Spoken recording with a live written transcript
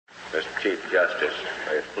Chief Justice,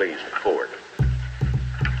 may it please the court.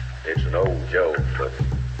 It's an old joke, but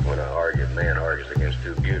when a man argues against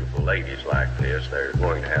two beautiful ladies like this, they're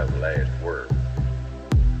going to have the last word.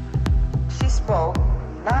 She spoke,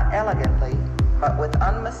 not elegantly, but with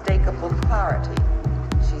unmistakable clarity.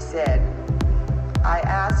 She said, "I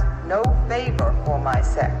ask no favor for my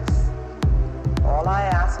sex. All I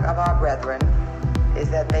ask of our brethren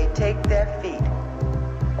is that they take their feet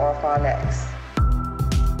off our necks."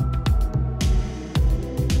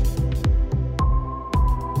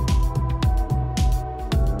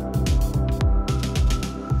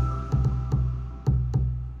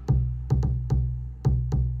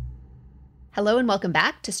 Hello and welcome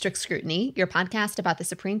back to Strict Scrutiny, your podcast about the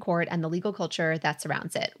Supreme Court and the legal culture that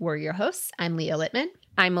surrounds it. We're your hosts. I'm Leah Littman.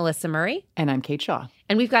 I'm Melissa Murray. And I'm Kate Shaw.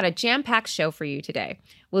 And we've got a jam-packed show for you today.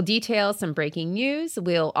 We'll detail some breaking news.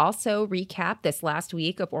 We'll also recap this last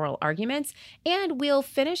week of oral arguments. And we'll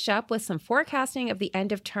finish up with some forecasting of the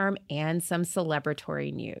end of term and some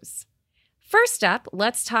celebratory news. First up,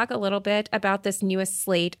 let's talk a little bit about this newest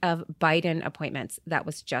slate of Biden appointments that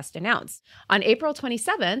was just announced. On April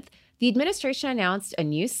 27th, the administration announced a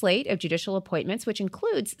new slate of judicial appointments, which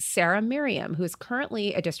includes Sarah Merriam, who is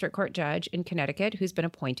currently a district court judge in Connecticut, who's been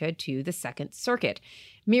appointed to the Second Circuit.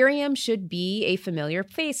 Merriam should be a familiar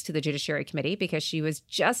face to the Judiciary Committee because she was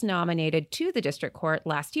just nominated to the district court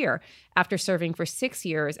last year after serving for 6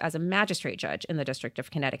 years as a magistrate judge in the District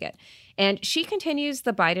of Connecticut. And she continues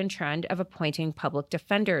the Biden trend of appointing public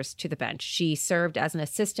defenders to the bench. She served as an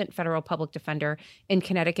assistant federal public defender in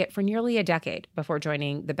Connecticut for nearly a decade before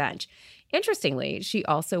joining the bench. Interestingly, she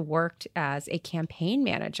also worked as a campaign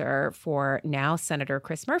manager for now Senator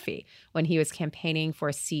Chris Murphy when he was campaigning for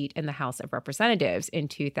a seat in the House of Representatives in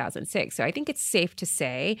 2006. So I think it's safe to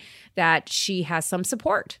say that she has some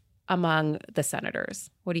support among the senators.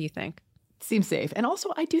 What do you think? Seems safe. And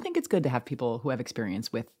also, I do think it's good to have people who have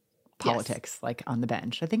experience with politics, like on the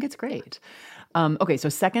bench. I think it's great. Okay, so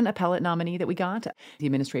second appellate nominee that we got, the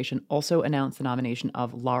administration also announced the nomination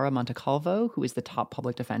of Laura Montecalvo, who is the top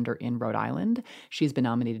public defender in Rhode Island. She's been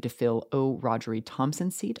nominated to fill O. Rogery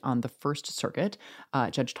Thompson's seat on the First Circuit.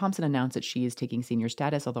 Judge Thompson announced that she is taking senior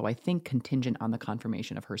status, although I think contingent on the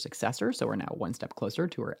confirmation of her successor. So we're now one step closer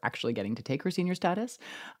to her actually getting to take her senior status.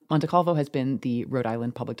 Montecalvo has been the Rhode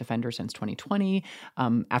Island public defender since 2020,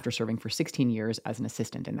 after serving for 16 years as an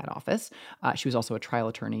assistant in that office. She was also a trial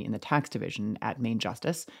attorney in the tax division at Maine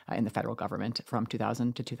Justice in the federal government from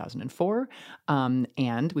 2000 to 2004.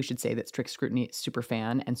 And we should say that Strict Scrutiny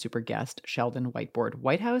superfan and super guest Sheldon Whiteboard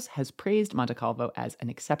Whitehouse has praised Montecalvo as an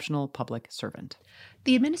exceptional public servant.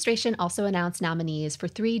 The administration also announced nominees for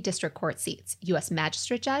 3 district court seats: U.S.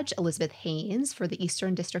 Magistrate Judge Elizabeth Haynes for the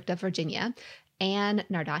Eastern District of Virginia, Anne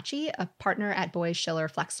Nardacci, a partner at Boies Schiller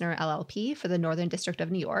Flexner LLP for the Northern District of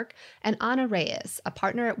New York, and Ana Reyes, a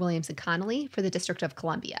partner at Williams & Connolly for the District of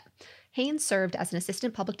Columbia. Haynes served as an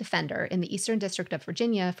assistant public defender in the Eastern District of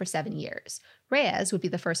Virginia for 7 years. Reyes would be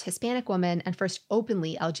the first Hispanic woman and first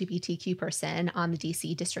openly LGBTQ person on the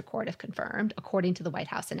D.C. District Court if confirmed, according to the White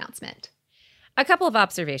House announcement. A couple of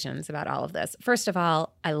observations about all of this. First of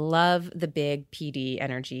all, I love the big PD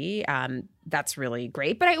energy. That's really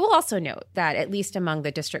great. But I will also note that at least among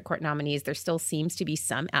the district court nominees, there still seems to be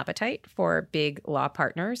some appetite for big law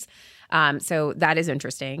partners. So that is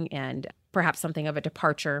interesting and perhaps something of a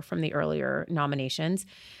departure from the earlier nominations.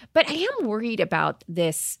 But I am worried about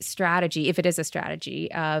this strategy, if it is a strategy,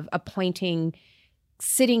 of appointing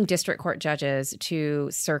sitting district court judges to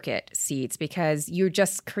circuit seats, because you're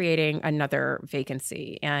just creating another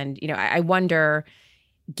vacancy. And, I wonder,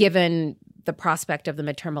 given the prospect of the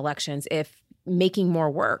midterm elections, if making more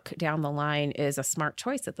work down the line is a smart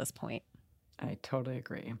choice at this point. I totally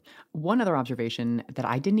agree. One other observation that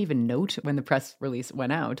I didn't even note when the press release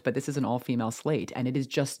went out, but this is an all-female slate, and it has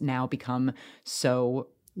just now become so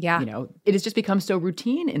it has just become so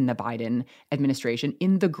routine in the Biden administration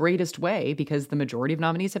in the greatest way, because the majority of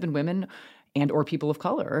nominees have been women and or people of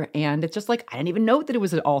color. And it's just like, I didn't even know that it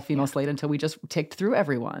was an all-female slate until we just ticked through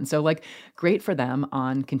everyone. So great for them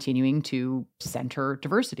on continuing to center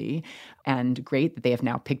diversity, and great that they have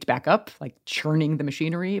now picked back up, churning the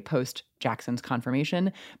machinery post Jackson's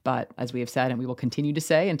confirmation. But as we have said, and we will continue to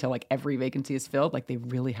say until every vacancy is filled, they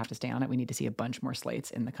really have to stay on it. We need to see a bunch more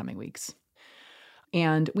slates in the coming weeks.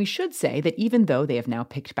 And we should say that even though they have now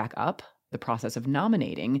picked back up the process of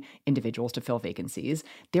nominating individuals to fill vacancies,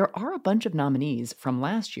 there are a bunch of nominees from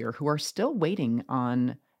last year who are still waiting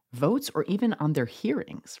on votes or even on their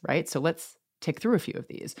hearings, right? So let's tick through a few of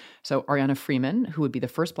these. So Ariana Freeman, who would be the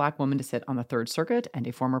first Black woman to sit on the Third Circuit and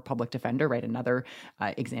a former public defender, right? Another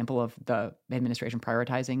example of the administration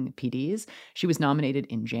prioritizing PDs. She was nominated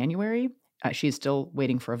in January. She is still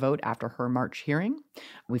waiting for a vote after her March hearing.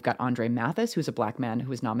 We've got Andre Mathis, who's a Black man who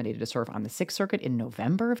was nominated to serve on the Sixth Circuit in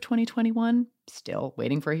November of 2021, still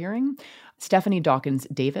waiting for a hearing. Stephanie Dawkins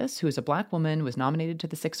Davis, who is a Black woman, was nominated to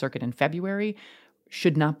the Sixth Circuit in February.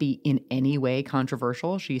 Should not be in any way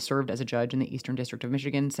controversial. She served as a judge in the Eastern District of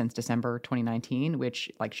Michigan since December 2019, which,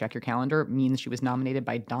 like, check your calendar, means she was nominated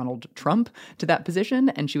by Donald Trump to that position,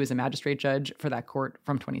 and she was a magistrate judge for that court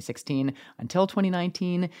from 2016 until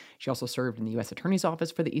 2019. She also served in the U.S. Attorney's Office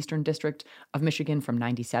for the Eastern District of Michigan from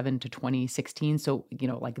 97 to 2016. So,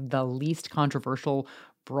 like the least controversial,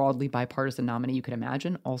 broadly bipartisan nominee you could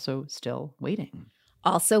imagine, also still waiting.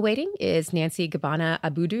 Also waiting is Nancy Gabana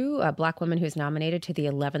Abudu, a Black woman who's nominated to the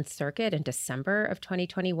 11th Circuit in December of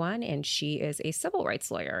 2021, and she is a civil rights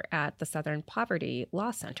lawyer at the Southern Poverty Law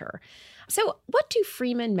Center. So what do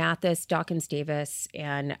Freeman, Mathis, Dawkins Davis,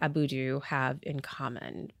 and Abudu have in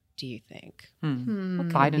common, do you think?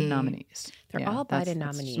 Biden nominees. They're all Biden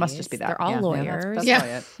nominees. Must just be that. They're all lawyers.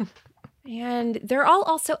 That's probably it. And they're all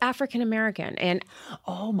also African-American. And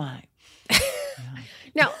oh my.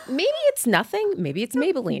 Now, maybe it's nothing. Maybe it's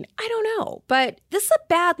Maybelline. I don't know. But this is a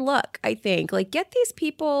bad look, I think. Like, get these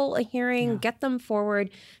people a hearing, get them forward.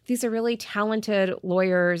 These are really talented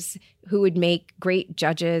lawyers who would make great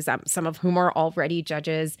judges, some of whom are already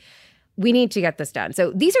judges. We need to get this done.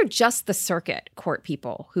 So these are just the circuit court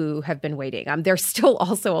people who have been waiting. There's still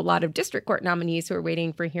also a lot of district court nominees who are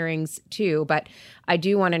waiting for hearings too. But I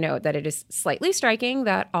do want to note that it is slightly striking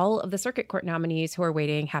that all of the circuit court nominees who are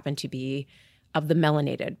waiting happen to be of the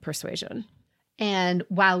melanated persuasion. And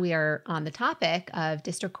while we are on the topic of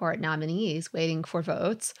district court nominees waiting for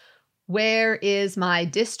votes, where is my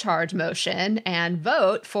discharge motion and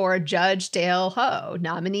vote for Judge Dale Ho,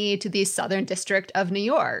 nominee to the Southern District of New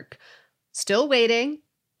York? Still waiting.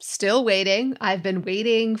 I've been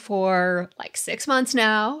waiting for like 6 months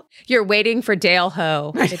now. You're waiting for Dale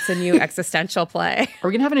Ho. It's a new existential play. Are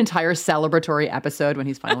we going to have an entire celebratory episode when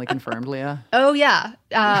he's finally confirmed, Leah? Oh, yeah.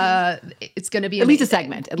 It's going to be at least a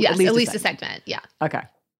segment. At least a segment. Yeah. Okay.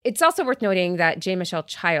 It's also worth noting that J. Michelle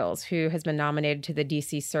Childs, who has been nominated to the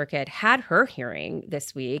D.C. Circuit, had her hearing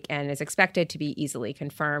this week and is expected to be easily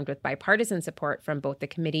confirmed with bipartisan support from both the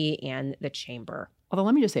committee and the chamber. Although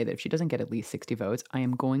let me just say that if she doesn't get at least 60 votes, I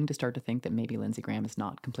am going to start to think that maybe Lindsey Graham is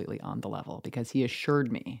not completely on the level, because he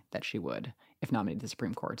assured me that she would if nominated to the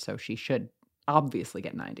Supreme Court. So she should obviously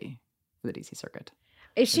get 90 for the D.C. Circuit.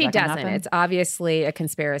 If she doesn't, it's obviously a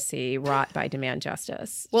conspiracy wrought by Demand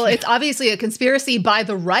Justice. Well, it's obviously a conspiracy by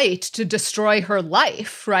the right to destroy her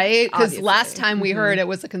life, right? Because last time we heard it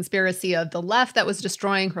was a conspiracy of the left that was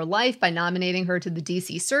destroying her life by nominating her to the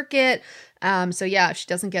D.C. Circuit. So yeah, if she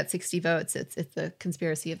doesn't get 60 votes, it's the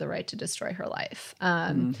conspiracy of the right to destroy her life.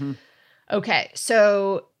 Okay,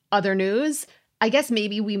 so other news. I guess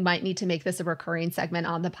maybe we might need to make this a recurring segment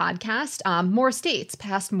on the podcast. More states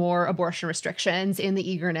passed more abortion restrictions in the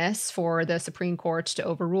eagerness for the Supreme Court to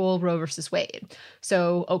overrule Roe versus Wade.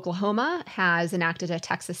 So Oklahoma has enacted a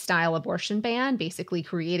Texas-style abortion ban, basically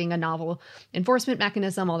creating a novel enforcement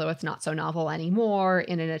mechanism, although it's not so novel anymore,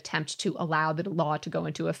 in an attempt to allow the law to go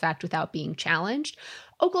into effect without being challenged.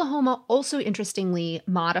 Oklahoma also interestingly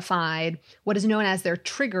modified what is known as their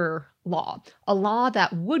trigger law, a law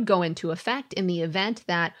that would go into effect in the event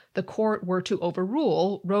that the court were to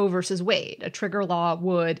overrule Roe versus Wade. A trigger law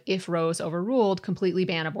would, if Roe's overruled, completely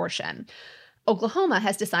ban abortion. Oklahoma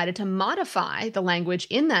has decided to modify the language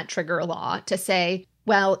in that trigger law to say,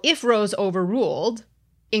 well, if Roe's overruled,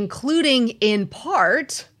 including in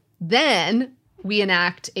part, then we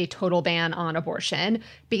enact a total ban on abortion,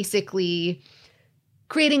 basically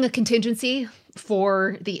creating a contingency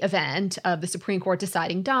for the event of the Supreme Court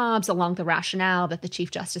deciding Dobbs along the rationale that the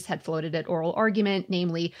Chief Justice had floated at oral argument,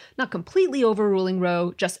 namely not completely overruling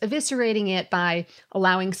Roe, just eviscerating it by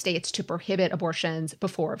allowing states to prohibit abortions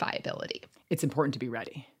before viability. It's important to be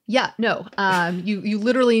ready. Yeah, no, you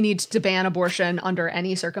literally need to ban abortion under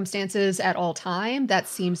any circumstances at all time. That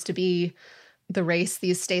seems to be the race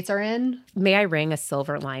these states are in. May I ring a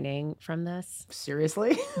silver lining from this?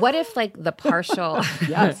 Seriously? What if, like, the partial...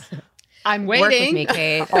 Yes. I'm waiting. Work with me,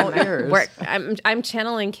 Kate. All ears. I'm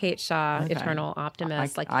channeling Kate Shaw, okay. Eternal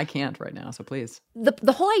optimist. I can't right now, so please.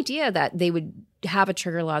 The whole idea that they would have a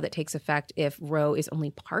trigger law that takes effect if Roe is only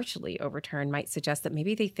partially overturned might suggest that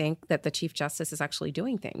maybe they think that the Chief Justice is actually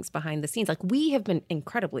doing things behind the scenes. Like, we have been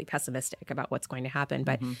incredibly pessimistic about what's going to happen,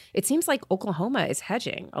 but it seems like Oklahoma is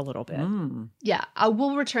hedging a little bit. Yeah,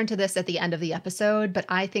 we'll return to this at the end of the episode, but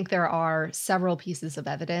I think there are several pieces of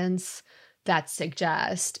evidence that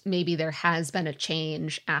suggest maybe there has been a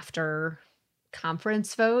change after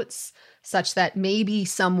conference votes, such that maybe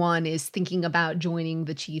someone is thinking about joining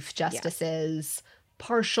the Chief Justice's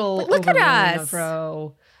partial Look at overruling us. of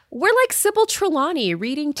Roe. We're like Sybil Trelawney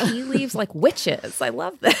reading tea leaves like witches. I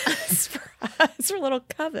love this for us, for little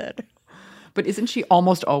Coven. But isn't she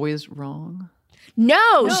almost always wrong?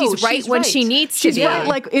 No, she's right when she needs to She's be. right,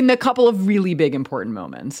 like in a couple of really big important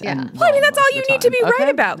moments. Yeah. And Well, I mean, that's most all of you the need to be time. right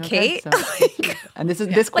about, Kate. So- and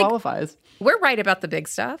this qualifies. We're right about the big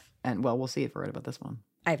stuff. And well, we'll see if we're right about this one.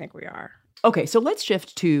 I think we are. Okay, so let's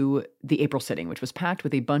shift to the April sitting, which was packed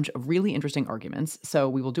with a bunch of really interesting arguments. So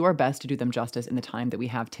we will do our best to do them justice in the time that we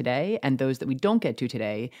have today, and those that we don't get to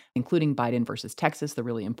today, including Biden versus Texas, the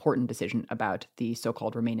really important decision about the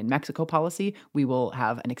so-called Remain in Mexico policy, we will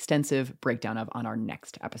have an extensive breakdown of on our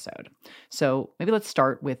next episode. So maybe let's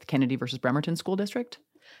start with Kennedy versus Bremerton School District.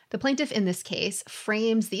 The plaintiff in this case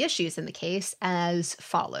frames the issues in the case as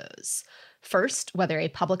follows. First, whether a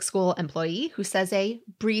public school employee who says a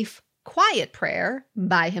brief, quiet prayer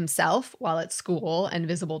by himself while at school and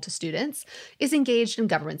visible to students is engaged in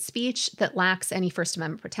government speech that lacks any First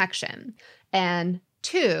Amendment protection. And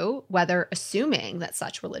two, whether assuming that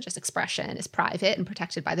such religious expression is private and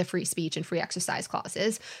protected by the free speech and free exercise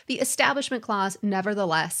clauses, the Establishment Clause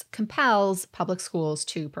nevertheless compels public schools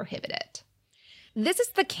to prohibit it. This is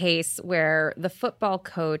the case where the football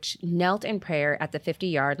coach knelt in prayer at the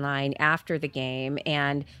 50-yard line after the game,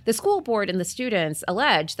 and the school board and the students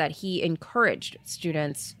allege that he encouraged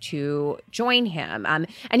students to join him. And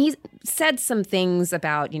he said some things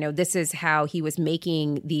about, this is how he was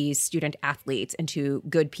making these student athletes into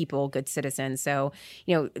good people, good citizens. So,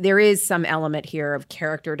 there is some element here of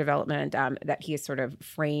character development that he has sort of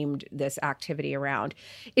framed this activity around.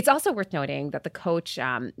 It's also worth noting that the coach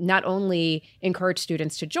not only encouraged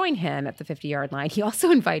students to join him at the 50-yard line, he also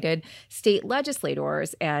invited state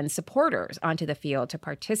legislators and supporters onto the field to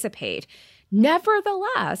participate.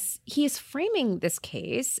 Nevertheless, he is framing this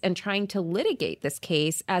case and trying to litigate this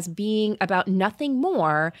case as being about nothing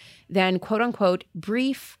more than, quote unquote,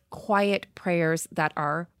 brief, quiet prayers that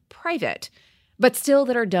are private, but still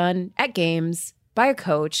that are done at games by a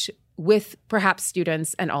coach with perhaps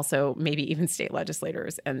students and also maybe even state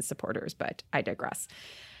legislators and supporters. But I digress.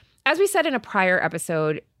 As we said in a prior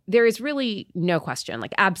episode, there is really no question,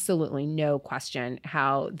 like absolutely no question,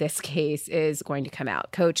 how this case is going to come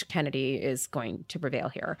out. Coach Kennedy is going to prevail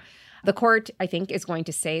here. The court, I think, is going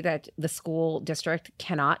to say that the school district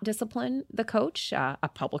cannot discipline the coach, a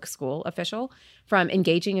public school official, from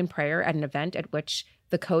engaging in prayer at an event at which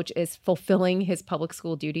the coach is fulfilling his public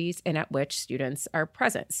school duties and at which students are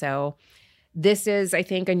present. So this is, I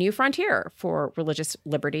think, a new frontier for religious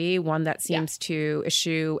liberty, one that seems to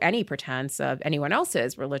eschew any pretense of anyone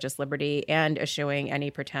else's religious liberty and eschewing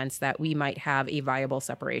any pretense that we might have a viable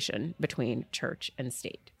separation between church and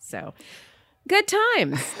state. So good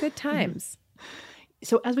times, good times.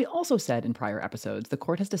 So as we also said in prior episodes, the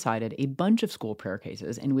court has decided a bunch of school prayer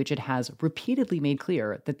cases in which it has repeatedly made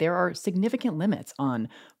clear that there are significant limits on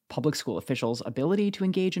public school officials' ability to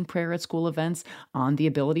engage in prayer at school events, on the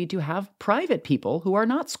ability to have private people who are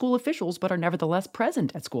not school officials but are nevertheless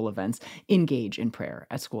present at school events engage in prayer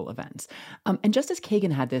at school events. And Justice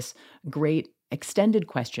Kagan had this great extended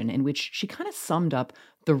question in which she kind of summed up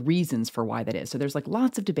the reasons for why that is. So there's like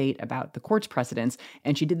lots of debate about the court's precedents,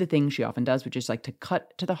 and she did the thing she often does, which is like to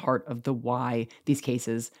cut to the heart of the why these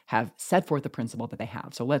cases have set forth the principle that they have.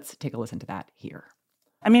 So let's take a listen to that here.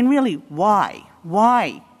 I mean, really, why?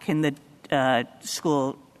 Why can the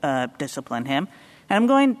school discipline him? And I'm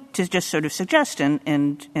going to just sort of suggest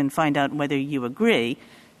and find out whether you agree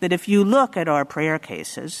that if you look at our prayer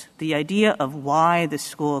cases, the idea of why the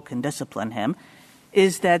school can discipline him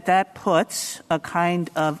is that puts a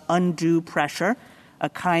kind of undue pressure, a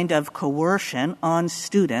kind of coercion on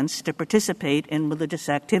students to participate in religious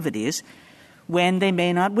activities when they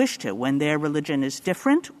may not wish to, when their religion is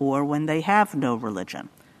different or when they have no religion.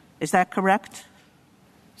 Is that correct?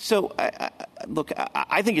 So,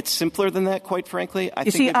 I think it's simpler than that, quite frankly.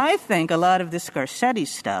 I think a lot of this Garcetti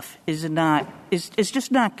stuff is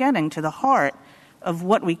just not getting to the heart of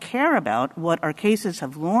what we care about, what our cases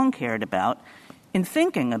have long cared about in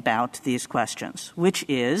thinking about these questions, which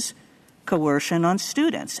is coercion on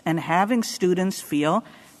students and having students feel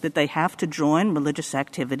that they have to join religious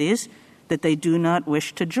activities that they do not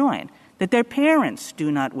wish to join, that their parents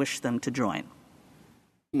do not wish them to join.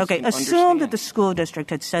 Okay, assume that the school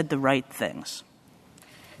district had said the right things.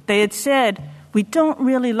 They had said, we don't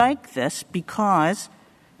really like this because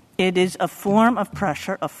it is a form of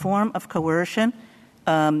pressure, a form of coercion.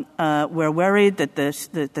 We're worried that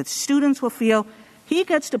that students will feel he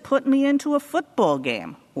gets to put me into a football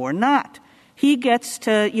game or not. He gets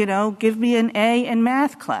to, give me an A in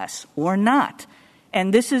math class or not.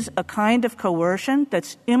 And this is a kind of coercion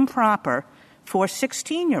that's improper for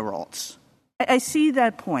 16-year-olds. I see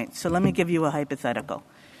that point, so let me give you a hypothetical.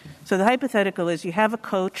 So the hypothetical is you have a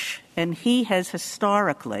coach, and he has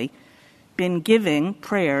historically been giving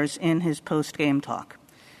prayers in his post-game talk.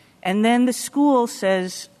 And then the school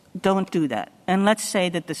says, don't do that. And let's say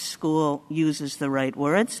that the school uses the right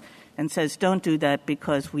words and says, don't do that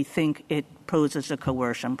because we think it poses a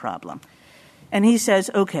coercion problem. And he says,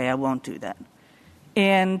 okay, I won't do that.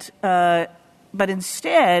 And but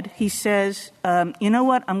instead, he says, you know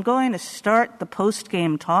what, I'm going to start the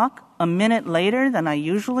post-game talk a minute later than I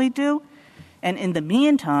usually do. And in the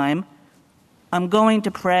meantime, I'm going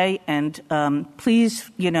to pray, and please,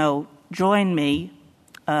 join me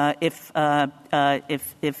if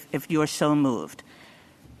you're so moved.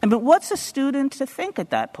 But what's a student to think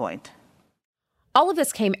at that point? All of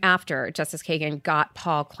this came after Justice Kagan got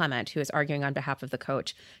Paul Clement, who is arguing on behalf of the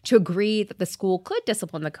coach, to agree that the school could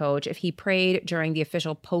discipline the coach if he prayed during the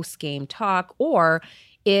official post-game talk or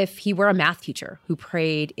if he were a math teacher who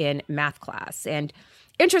prayed in math class. And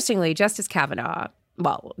interestingly, Justice Kavanaugh,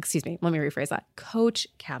 let me rephrase that. Coach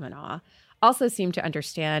Kavanaugh also seemed to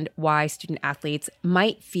understand why student athletes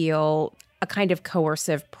might feel a kind of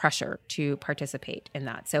coercive pressure to participate in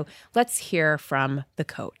that. So let's hear from the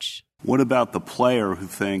coach. What about the player who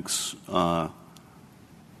thinks,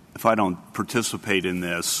 if I don't participate in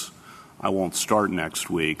this, I won't start next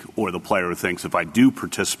week? Or the player who thinks, if I do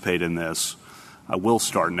participate in this, I will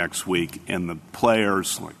start next week, and the player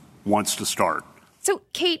wants to start. So,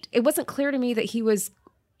 Kate, it wasn't clear to me that he was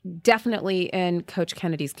definitely in Coach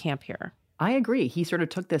Kennedy's camp here. I agree. He sort of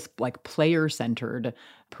took this player-centered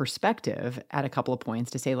perspective at a couple of points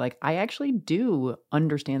to say, I actually do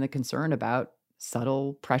understand the concern about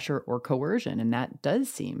subtle pressure or coercion, and that does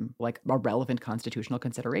seem like a relevant constitutional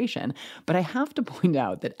consideration. But I have to point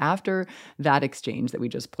out that after that exchange that we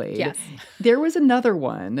just played, there was another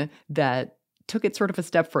one that took it sort of a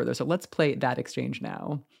step further. So let's play that exchange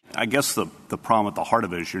now. I guess the problem at the heart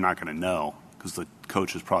of it is you're not going to know, because the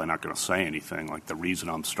coach is probably not going to say anything. Like, the reason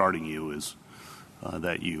I'm starting you is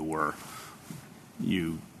that you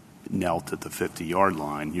knelt at the 50-yard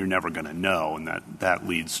line. You're never going to know, and that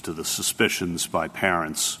leads to the suspicions by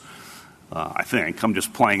parents. I think I'm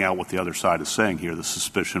just playing out what the other side is saying here, the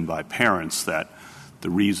suspicion by parents that the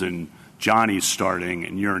reason Johnny's starting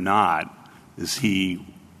and you're not is he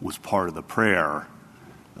was part of the prayer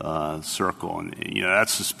circle. And, that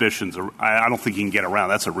suspicions, I don't think you can get around.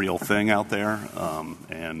 That's a real thing out there.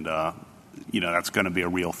 That's going to be a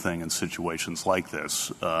real thing in situations like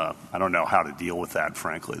this. I don't know how to deal with that,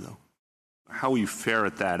 frankly, though. How you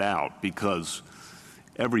ferret that out, because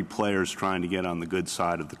every player is trying to get on the good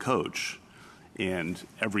side of the coach, and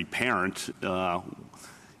every parent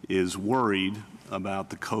is worried about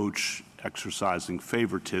the coach exercising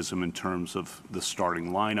favoritism in terms of the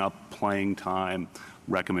starting lineup, playing time,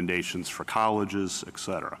 recommendations for colleges,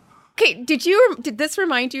 etc. Okay, did this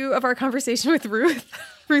remind you of our conversation with Ruth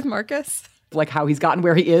Marcus? Like how he's gotten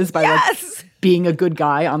where he is by being a good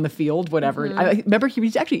guy on the field, whatever. Mm-hmm. I remember he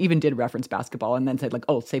actually even did reference basketball and then said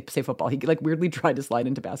say football. He weirdly tried to slide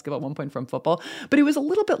into basketball at one point from football. But it was a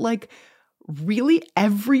little bit like, really,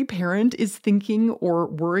 every parent is thinking or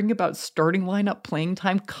worrying about starting lineup, playing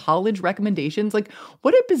time, college recommendations.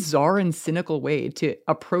 What a bizarre and cynical way to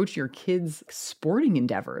approach your kids' sporting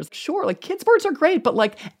endeavors. Sure, kid sports are great,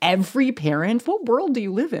 but every parent, what world do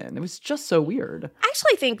you live in? It was just so weird. I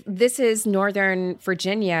actually think this is Northern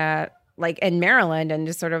Virginia, and Maryland, and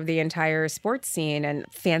just sort of the entire sports scene and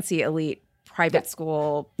fancy elite private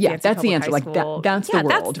school. Yeah, that's the answer. That's the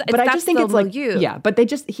world. But I just think it's but they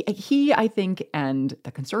just, he, I think, and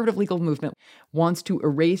the conservative legal movement wants to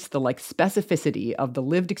erase the specificity of the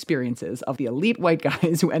lived experiences of the elite white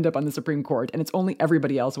guys who end up on the Supreme Court. And it's only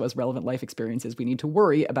everybody else who has relevant life experiences we need to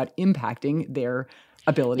worry about impacting their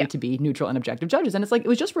ability to be neutral and objective judges. And it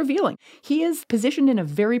was just revealing. He is positioned in a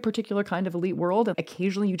very particular kind of elite world. And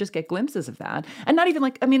occasionally you just get glimpses of that. And not even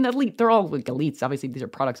elite, they're all elites. Obviously, these are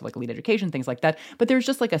products of elite education things. things like that. But there's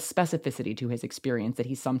just like a specificity to his experience that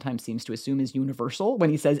he sometimes seems to assume is universal when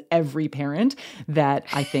he says every parent, that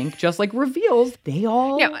I think just like reveals they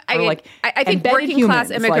all I mean, like I think embedded working class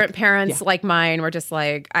humans, immigrant parents like mine were just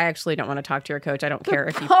like, I actually don't want to talk to your coach. I don't care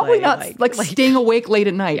if you probably play. not like staying awake late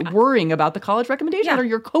at night worrying about the college recommendation or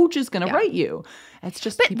your coach is going to write you. It's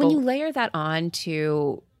just But when you layer that on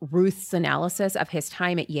to Ruth's analysis of his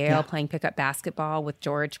time at Yale playing pickup basketball with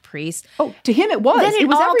George Priest. Oh, to him it was. Then it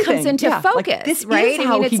was all everything. comes into focus, like, this right? is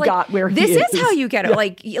how he got where he is. This is how you get it.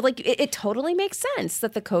 Like it totally makes sense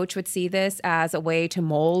that the coach would see this as a way to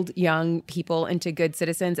mold young people into good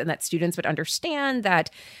citizens, and that students would understand that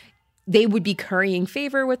they would be currying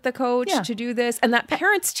favor with the coach to do this, and that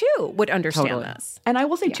parents too would understand this. And I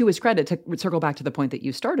will say to his credit, to circle back to the point that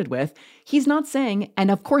you started with, he's not saying, and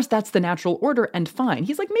of course that's the natural order and fine.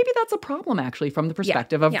 He's like, maybe that's a problem actually from the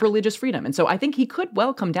perspective of religious freedom. And so I think he could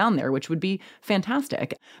well come down there, which would be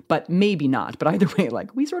fantastic, but maybe not. But either way,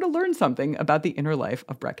 like we sort of learned something about the inner life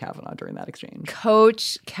of Brett Kavanaugh during that exchange.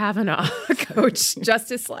 Coach Kavanaugh,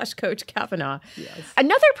 Justice/Coach Kavanaugh. Yes.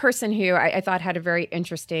 Another person who I thought had a very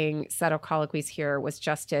interesting set of colloquies here was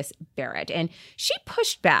Justice Barrett. And she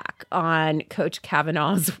pushed back on Coach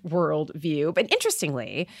Kavanaugh's worldview. But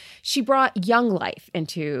interestingly, she brought Young Life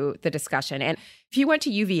into the discussion. And if you went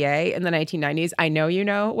to UVA in the 1990s, I know you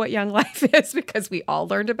know what Young Life is because we all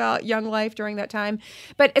learned about Young Life during that time.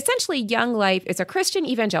 But essentially, Young Life is a Christian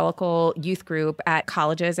evangelical youth group at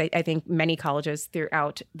colleges, I think many colleges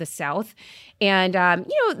throughout the South. And,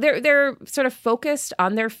 they're sort of focused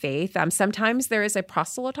on their faith. Sometimes there is a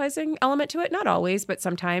proselytizing element to it, not always, but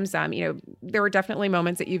sometimes, there were definitely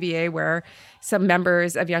moments at UVA where some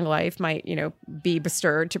members of Young Life might, be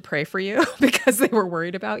bestirred to pray for you because they were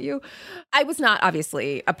worried about you. I was not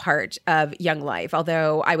obviously a part of Young Life,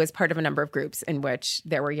 although I was part of a number of groups in which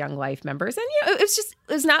there were Young Life members. And, it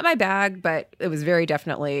was not my bag, but it was very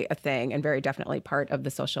definitely a thing and very definitely part of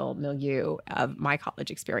the social milieu of my college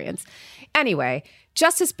experience. Anyway,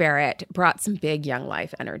 Justice Barrett brought some big Young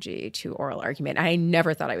Life energy to oral argument. I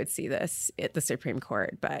never thought I would see this at the Supreme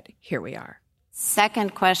Court, but here we are.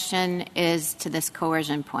 Second question is to this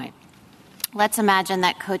coercion point. Let's imagine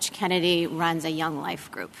that Coach Kennedy runs a Young Life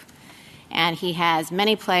group. And he has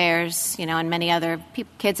many players, and many other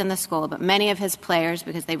kids in the school, but many of his players,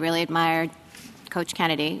 because they really admired Coach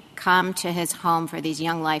Kennedy, come to his home for these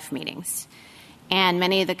Young Life meetings. And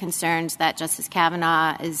many of the concerns that Justice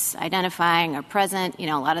Kavanaugh is identifying are present.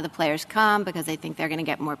 A lot of the players come because they think they're going to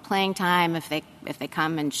get more playing time if they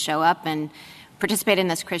come and show up and participate in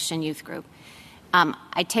this Christian youth group.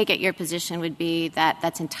 I take it your position would be that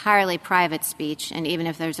that's entirely private speech, and even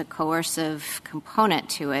if there's a coercive component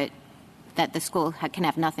to it, that the school can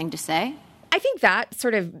have nothing to say? I think that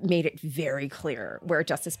sort of made it very clear where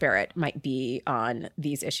Justice Barrett might be on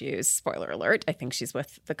these issues. Spoiler alert, I think she's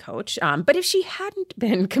with the coach. But if she hadn't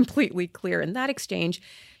been completely clear in that exchange,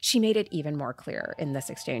 she made it even more clear in this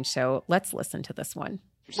exchange. So let's listen to this one.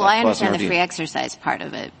 Well, I understand the free exercise part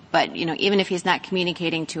of it. But, even if he's not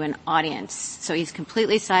communicating to an audience, so he's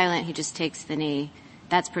completely silent, he just takes the knee,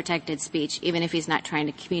 that's protected speech, even if he's not trying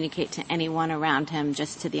to communicate to anyone around him,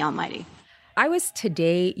 just to the Almighty. I was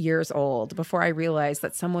today years old before I realized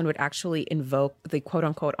that someone would actually invoke the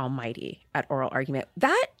quote-unquote Almighty at oral argument.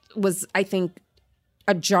 That was, I think,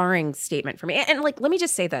 a jarring statement for me. And let me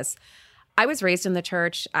just say this. I was raised in the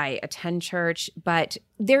church. I attend church. But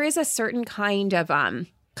there is a certain kind of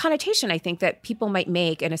connotation, I think, that people might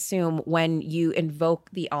make and assume when you invoke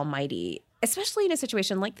the Almighty, especially in a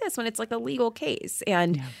situation like this, when it's like a legal case.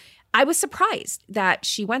 And I was surprised that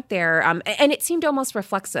she went there, and it seemed almost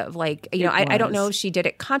reflexive. I don't know if she did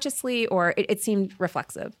it consciously or it seemed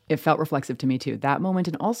reflexive. It felt reflexive to me too, that moment.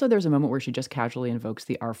 And also there's a moment where she just casually invokes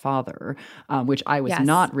the Our Father, which I was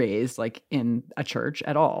not raised in a church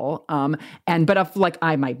at all. But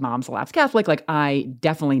my mom's a lapsed Catholic, I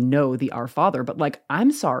definitely know the Our Father, but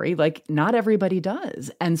I'm sorry, not everybody does.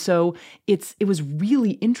 And so it was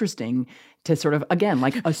really interesting to sort of, again,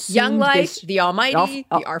 assume Young Life, the Almighty,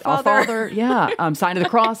 the Our Father. Sign of the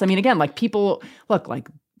cross. I mean, again, people,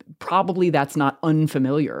 probably that's not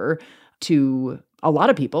unfamiliar to a lot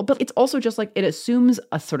of people, but it's also just it assumes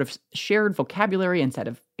a sort of shared vocabulary and set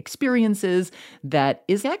of experiences that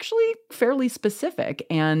is actually fairly specific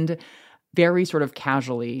and very sort of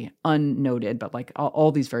casually unnoted, but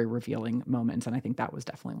all these very revealing moments. And I think that was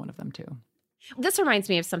definitely one of them too. This reminds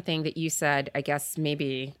me of something that you said, I guess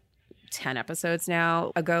maybe 10 episodes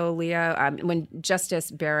now ago, Leah, when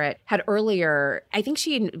Justice Barrett had earlier, I think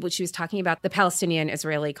she was talking about the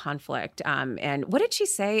Palestinian-Israeli conflict. And what did she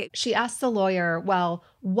say? She asked the lawyer, well,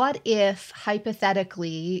 what if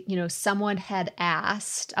hypothetically, someone had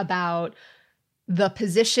asked about the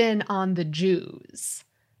position on the Jews?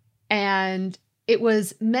 And it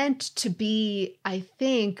was meant to be, I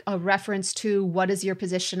think, a reference to what is your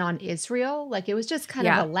position on Israel? Like it was just kind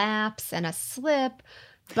of a lapse and a slip.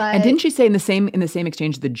 But, and didn't she say in the same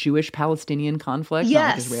exchange the Jewish-Palestinian conflict, not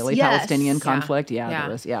like Israeli-Palestinian conflict? There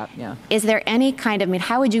was. Is there any kind of,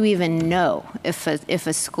 how would you even know if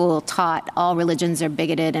a school taught all religions are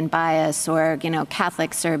bigoted and biased, or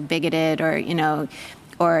Catholics are bigoted,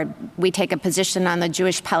 or we take a position on the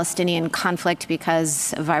Jewish-Palestinian conflict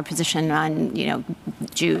because of our position on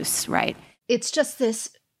Jews, right? It's just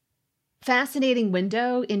this fascinating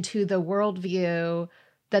window into the worldview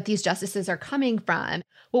that these justices are coming from.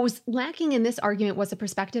 What was lacking in this argument was a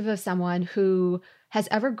perspective of someone who has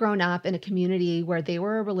ever grown up in a community where they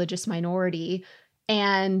were a religious minority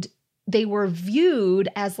and they were viewed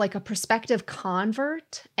as like a prospective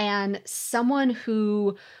convert and someone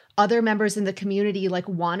who other members in the community like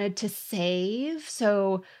wanted to save.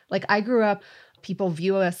 So like I grew up, people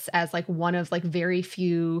view us as like one of like very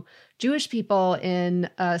few Jewish people in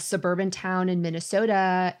a suburban town in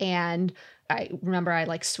Minnesota. And I remember I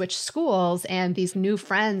like switched schools, and these new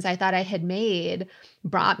friends I thought I had made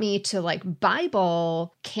brought me to like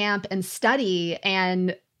Bible camp and study,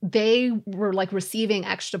 and they were like receiving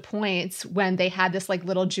extra points when they had this like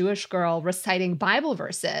little Jewish girl reciting Bible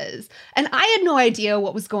verses. And I had no idea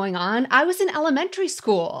what was going on. I was in elementary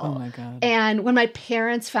school. Oh my God. And when my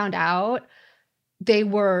parents found out, they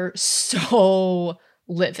were so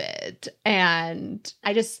livid, and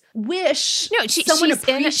I just wish someone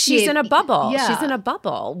appreciated. She's in a bubble. Yeah. She's in a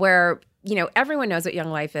bubble where everyone knows what Young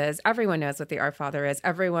Life is. Everyone knows what the Our Father is.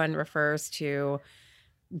 Everyone refers to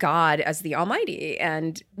God as the Almighty,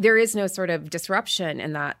 and there is no sort of disruption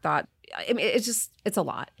in that thought. I mean, it's a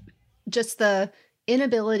lot. Just the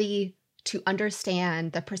inability to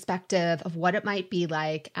understand the perspective of what it might be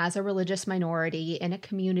like as a religious minority in a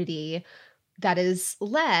community that is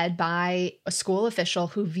led by a school official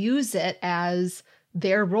who views it as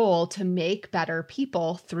their role to make better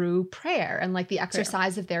people through prayer and like the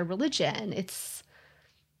exercise of their religion. It's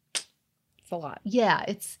a lot. Yeah,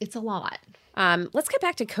 it's a lot. Let's get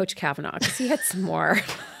back to Coach Kavanaugh because he had some more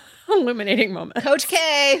illuminating moments. Coach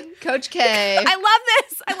K. I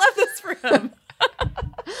love this for him.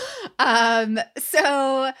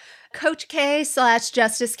 So Coach K /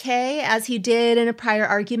 Justice K, as he did in a prior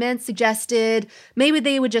argument, suggested maybe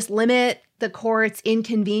they would just limit the court's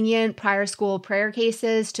inconvenient prior school prayer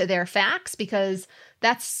cases to their facts, because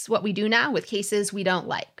that's what we do now with cases we don't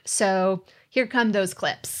like. So here come those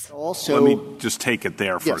clips. Also, let me just take it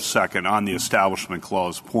there for a second on the Establishment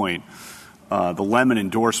Clause point. The Lemon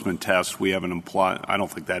endorsement test, we haven't applied. I don't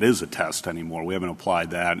think that is a test anymore. We haven't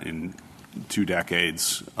applied that in 2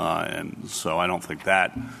 decades, and so I don't think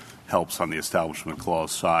that helps on the Establishment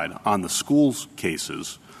Clause side. On the schools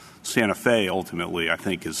cases, Santa Fe ultimately, I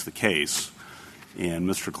think, is the case. And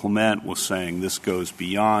Mr. Clement was saying this goes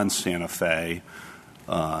beyond Santa Fe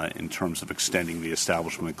in terms of extending the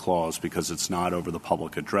Establishment Clause because it's not over the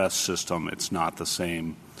public address system. It's not the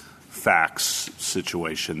same facts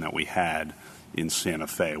situation that we had in Santa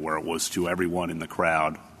Fe, where it was to everyone in the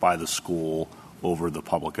crowd by the school over the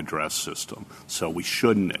public address system. So we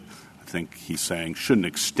shouldn't, I think he's saying, shouldn't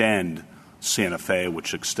extend Santa Fe,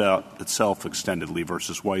 which itself extended Lee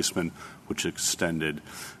versus Weissman, which extended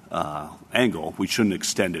Engel. We shouldn't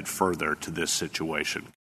extend it further to this situation.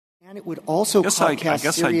 And it would also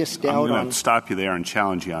cast serious doubt I'm going to stop you there and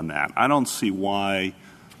challenge you on that. I don't see why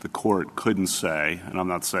the court couldn't say, and I'm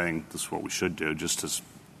not saying this is what we should do, just to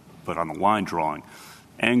put on the line drawing,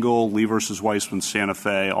 Engel, Lee versus Weissman, Santa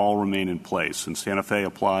Fe all remain in place. And Santa Fe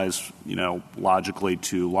applies, logically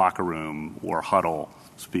to locker room or huddle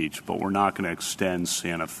speech. But we're not going to extend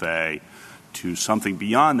Santa Fe to something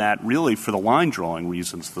beyond that, really, for the line drawing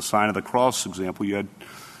reasons. The sign of the cross example,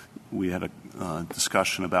 we had a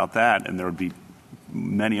discussion about that, and there would be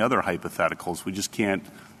many other hypotheticals. We just can't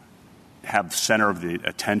have the center of the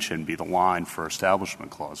attention be the line for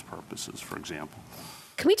Establishment Clause purposes, for example.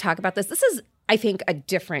 Can we talk about this? This is, I think, a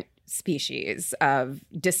different species of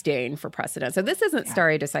disdain for precedent. So this isn't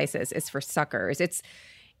stare decisis, it's for suckers. It's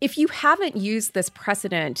if you haven't used this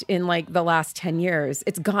precedent in like the last 10 years,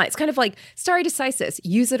 it's gone. It's kind of like stare decisis,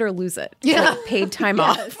 use it or lose it. Yeah. Like paid time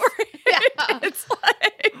off for it. Yeah. It's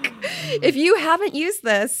like, if you haven't used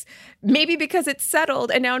this, maybe because it's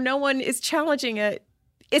settled and now no one is challenging it,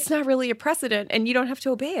 it's not really a precedent and you don't have to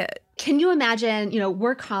obey it. Can you imagine,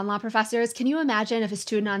 we're con law professors. Can you imagine if a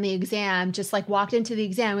student on the exam just like walked into the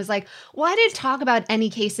exam and was like, well, I didn't talk about any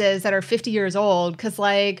cases that are 50 years old because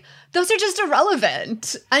like those are just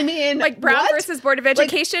irrelevant. I mean, like Brown versus Board of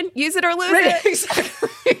Education, use it or lose it.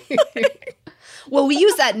 Exactly. Well, we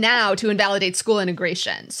use that now to invalidate school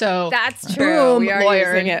integration. So that's true. We are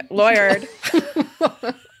using it. Lawyered.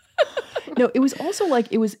 No, it was also like,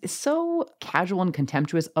 it was so casual and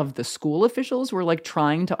contemptuous of the school officials who were like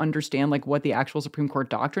trying to understand like what the actual Supreme Court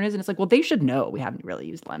doctrine is. And it's like, well, they should know. We haven't really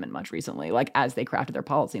used Lemon much recently, like as they crafted their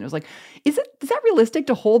policy. And it was like, is that realistic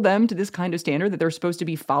to hold them to this kind of standard that they're supposed to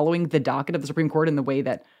be following the docket of the Supreme Court in the way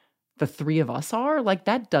that the three of us are? Like,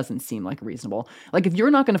 that doesn't seem like reasonable. Like, if you're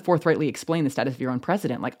not going to forthrightly explain the status of your own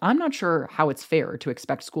precedent, like, I'm not sure how it's fair to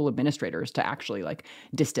expect school administrators to actually like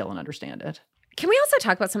distill and understand it. Can we also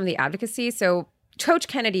talk about some of the advocacy? So Coach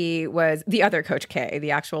Kennedy was the other Coach K,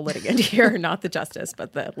 the actual litigant here, not the justice,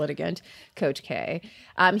 but the litigant, Coach K.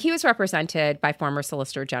 He was represented by former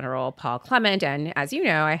Solicitor General Paul Clement. And as you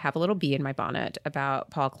know, I have a little bee in my bonnet about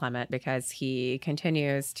Paul Clement because he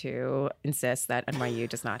continues to insist that NYU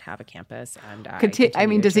does not have a campus. And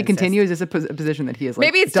does he continue? Is this a position that he is like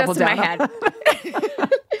maybe it's just in my head.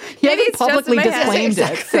 He hasn't publicly disclaimed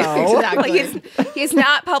it. So exactly. He's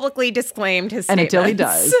not publicly disclaimed his statements. And until he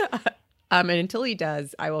does. And until he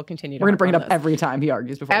does, I will continue to We're going to bring it up every time he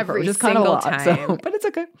argues before the court, which is kind of a lot, time. But it's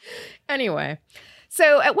okay. Anyway,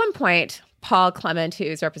 so at one point, Paul Clement,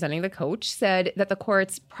 who's representing the coach, said that the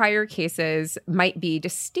court's prior cases might be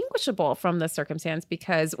distinguishable from the circumstance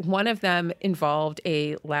because one of them involved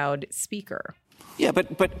a loudspeaker. Yeah,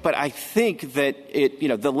 but I think that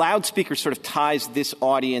the loudspeaker sort of ties this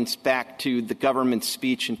audience back to the government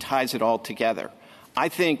speech and ties it all together. I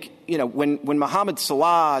think, when Mohammed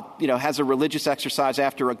Salah, has a religious exercise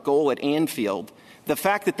after a goal at Anfield, the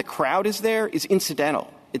fact that the crowd is there is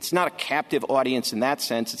incidental. It's not a captive audience in that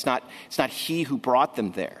sense. It's not he who brought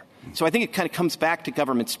them there. So I think it kind of comes back to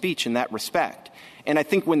government speech in that respect. And I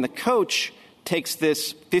think when the coach takes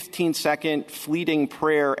this 15-second fleeting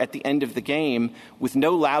prayer at the end of the game with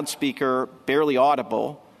no loudspeaker, barely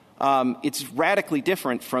audible, it's radically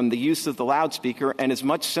different from the use of the loudspeaker and is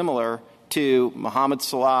much similar to Mohammed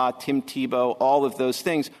Salah, Tim Tebow, all of those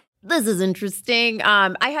things. This is interesting.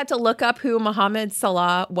 I had to look up who Mohammed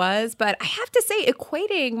Salah was, but I have to say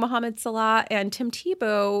equating Mohammed Salah and Tim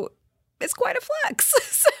Tebow is quite a flex.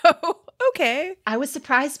 So, okay. I was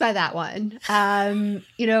surprised by that one. One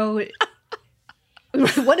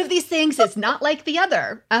of these things is not like the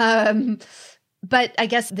other. But I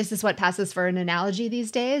guess this is what passes for an analogy these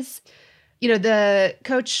days. The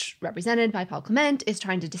coach represented by Paul Clement is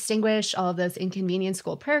trying to distinguish all of those inconvenient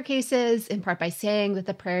school prayer cases, in part by saying that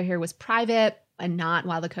the prayer here was private and not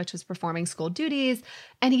while the coach was performing school duties.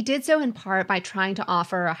 And he did so in part by trying to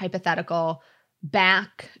offer a hypothetical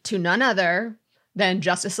back to none other than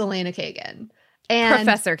Justice Elena Kagan. And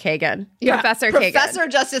Professor Kagan. Yeah, Professor Kagan. Professor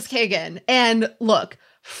Justice Kagan. And look,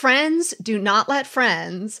 friends do not let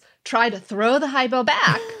friends try to throw the hypo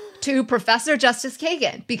back to Professor Justice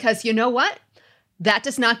Kagan, because you know what? That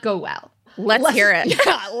does not go well. Let's hear it.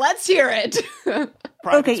 Yeah, let's hear it.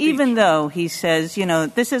 Okay, even though he says,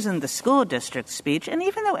 this isn't the school district speech, and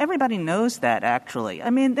even though everybody knows that, actually,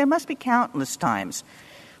 I mean, there must be countless times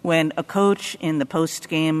when a coach in the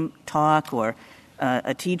post-game talk or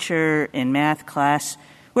a teacher in math class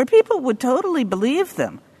where people would totally believe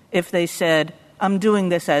them if they said, I'm doing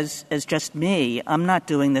this as just me. I'm not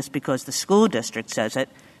doing this because the school district says it.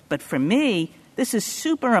 But for me, this is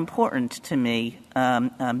super important to me,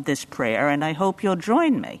 this prayer, and I hope you'll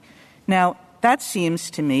join me. Now, that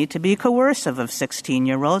seems to me to be coercive of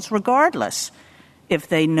 16-year-olds, regardless if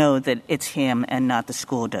they know that it's him and not the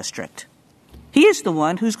school district. He is the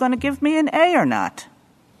one who's going to give me an A or not.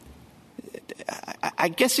 I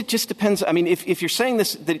guess it just depends. I mean, if you're saying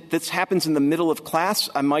that this happens in the middle of class,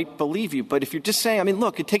 I might believe you. But if you're just saying,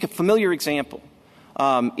 look, take a familiar example.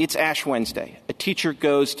 It's Ash Wednesday. A teacher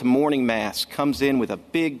goes to morning mass, comes in with a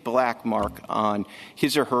big black mark on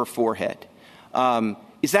his or her forehead.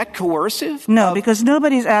 Is that coercive? No, because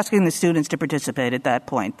nobody's asking the students to participate at that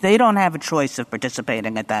point. They don't have a choice of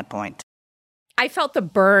participating at that point. I felt the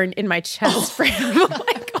burn in my chest for him.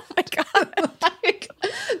 Like, oh my God.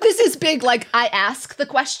 This is big, like, I ask the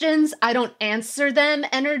questions, I don't answer them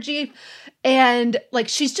energy. And, like,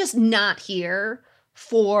 she's just not here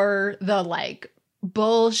for the, like,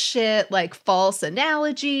 bullshit, like, false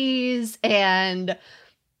analogies. And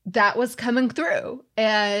that was coming through.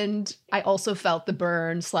 And I also felt the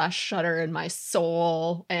burn / shudder in my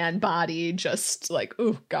soul and body, just like,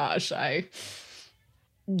 oh, gosh,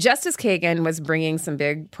 Justice Kagan was bringing some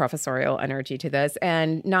big professorial energy to this,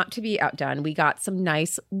 and not to be outdone, we got some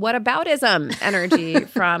nice whataboutism energy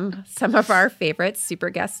from some of our favorite super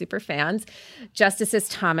guests, super fans, Justices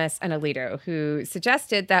Thomas and Alito, who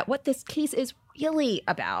suggested that what this case is really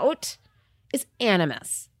about is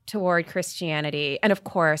animus toward Christianity and, of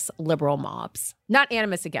course, liberal mobs. Not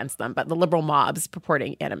animus against them, but the liberal mobs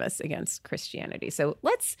purporting animus against Christianity. So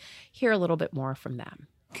let's hear a little bit more from them.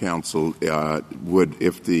 Counsel,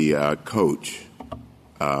 if the coach,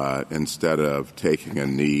 instead of taking a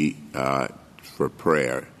knee for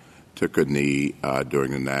prayer, took a knee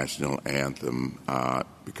during the national anthem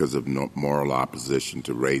because of moral opposition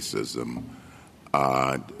to racism,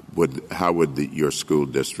 how would your school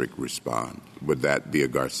district respond? Would that be a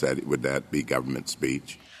Garcetti? Would that be government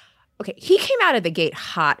speech? Okay, he came out of the gate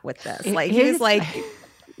hot with this. Like, he's like,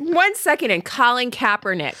 1 second, and Colin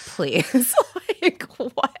Kaepernick, please. Like,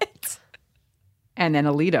 what? And then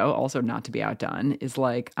Alito, also not to be outdone, is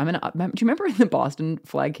like, do you remember in the Boston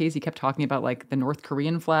flag case, he kept talking about like the North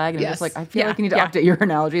Korean flag? And yes. I was like, I feel like you need to update your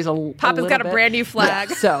analogies a little bit. Papa's got a brand new flag.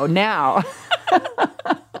 Yeah. So now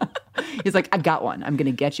he's like, I've got one. I'm going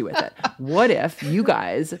to get you with it. What if you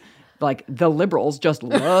guys, like the liberals, just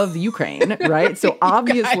love Ukraine, right? So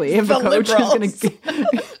obviously, if the coach is going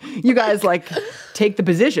to, you guys like take the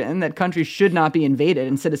position that countries should not be invaded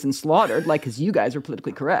and citizens slaughtered, like because you guys are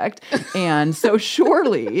politically correct. And so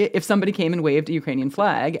surely, if somebody came and waved a Ukrainian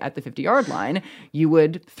flag at the 50-yard line, you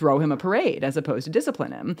would throw him a parade as opposed to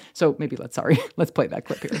discipline him. So maybe let's play that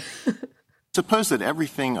clip here. Suppose that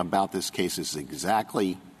everything about this case is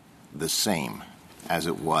exactly the same as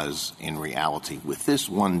it was in reality, with this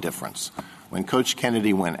one difference. When Coach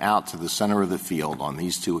Kennedy went out to the center of the field on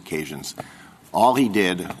these two occasions, all he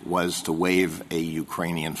did was to wave a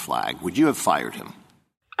Ukrainian flag. Would you have fired him?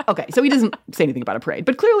 Okay, so he doesn't say anything about a parade,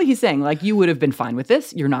 but clearly he's saying, like, you would have been fine with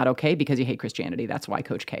this. You're not okay because you hate Christianity. That's why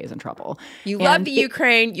Coach K is in trouble. You love the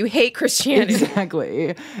Ukraine. You hate Christianity.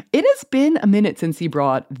 Exactly. It has been a minute since he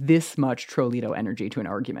brought this much Trolito energy to an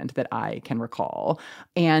argument that I can recall.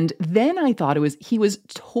 And then I thought he was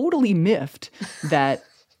totally miffed that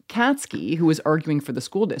Katski, who was arguing for the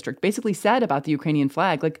school district, basically said about the Ukrainian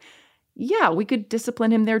flag, like, yeah, we could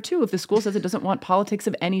discipline him there too. If the school says it doesn't want politics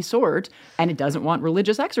of any sort and it doesn't want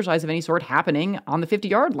religious exercise of any sort happening on the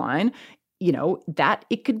 50-yard line, that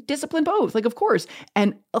it could discipline both. Like, of course.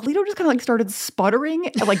 And Alito just kind of like started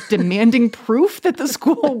sputtering, like demanding proof that the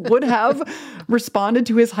school would have responded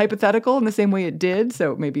to his hypothetical in the same way it did.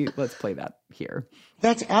 So maybe let's play that here.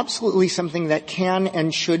 That's absolutely something that can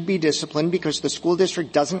and should be disciplined because the school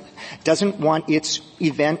district doesn't want its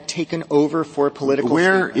event taken over for political.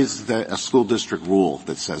 Where is a school district rule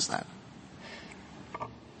that says that?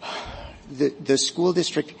 The school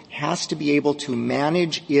district has to be able to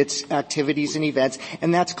manage its activities and events,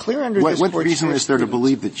 and that's clear under this court's What reason is there to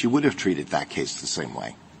believe that you would have treated that case the same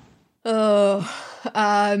way?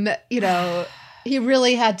 He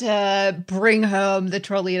really had to bring home the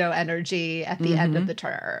Trolito energy at the end of the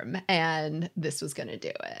term, and this was going to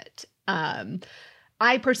do it.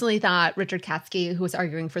 I personally thought Richard Katski, who was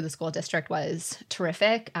arguing for the school district, was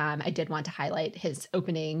terrific. I did want to highlight his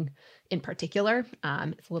opening in particular.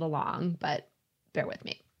 It's a little long, but bear with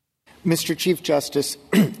me. Mr. Chief Justice,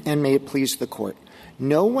 and may it please the court,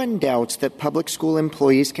 no one doubts that public school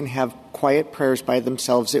employees can have quiet prayers by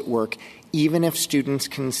themselves at work, even if students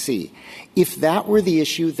can see. If that were the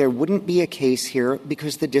issue, there wouldn't be a case here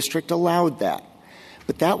because the district allowed that.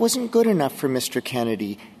 But that wasn't good enough for Mr.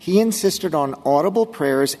 Kennedy. He insisted on audible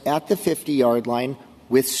prayers at the 50-yard line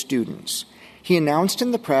with students. He announced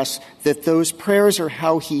in the press that those prayers are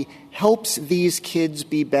how he helps these kids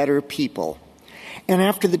be better people. And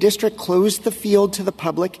after the district closed the field to the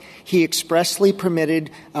public, he expressly permitted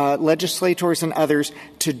legislators and others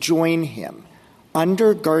to join him.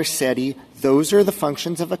 Under Garcetti, those are the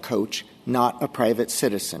functions of a coach, not a private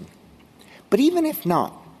citizen. But even if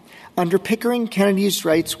not, under Pickering, Kennedy's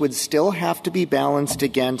rights would still have to be balanced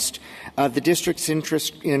against the district's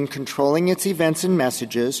interest in controlling its events and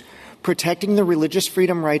messages, protecting the religious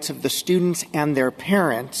freedom rights of the students and their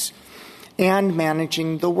parents, and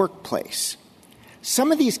managing the workplace.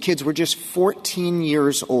 Some of these kids were just 14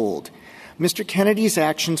 years old. Mr. Kennedy's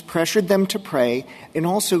actions pressured them to pray and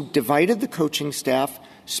also divided the coaching staff,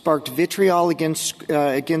 sparked vitriol against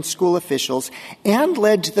school officials, and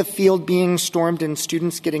led to the field being stormed and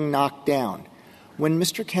students getting knocked down. When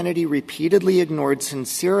Mr. Kennedy repeatedly ignored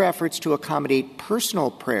sincere efforts to accommodate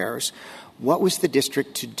personal prayers, what was the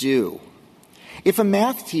district to do? If a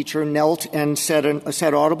math teacher knelt and said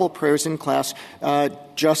audible prayers in class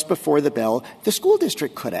just before the bell, the school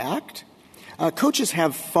district could act. Coaches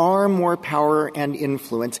have far more power and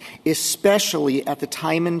influence, especially at the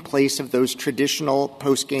time and place of those traditional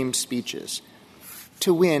post-game speeches.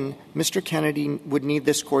 To win, Mr. Kennedy would need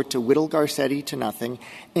this court to whittle Garcetti to nothing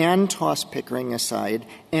and toss Pickering aside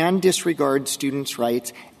and disregard students'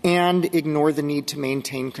 rights and ignore the need to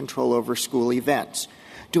maintain control over school events.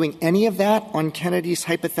 Doing any of that on Kennedy's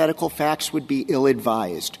hypothetical facts would be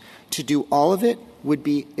ill-advised. To do all of it would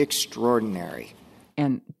be extraordinary.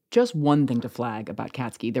 And just one thing to flag about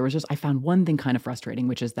Katsky. I found one thing kind of frustrating,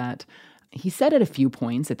 which is that he said at a few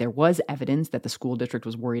points that there was evidence that the school district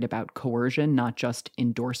was worried about coercion, not just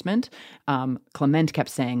endorsement. Clement kept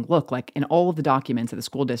saying, look, like in all of the documents that the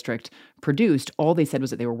school district produced, all they said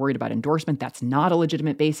was that they were worried about endorsement. That's not a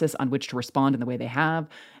legitimate basis on which to respond in the way they have.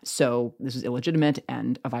 So this is illegitimate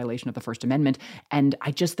and a violation of the First Amendment. And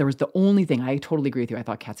there was the only thing, I totally agree with you. I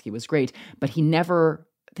thought Katsky was great, but he never...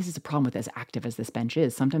 This is a problem with as active as this bench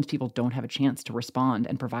is. Sometimes people don't have a chance to respond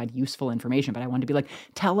and provide useful information. But I wanted to be like,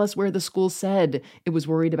 tell us where the school said it was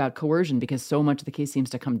worried about coercion, because so much of the case seems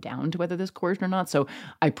to come down to whether there's coercion or not. So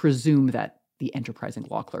I presume that the enterprising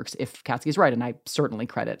law clerks, if Katsky is right, and I certainly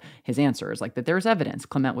credit his answers, like that there's evidence.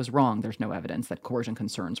 Clement was wrong. There's no evidence that coercion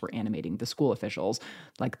concerns were animating the school officials.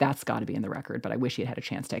 Like that's got to be in the record. But I wish he had a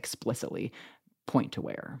chance to explicitly point to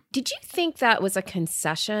where. Did you think that was a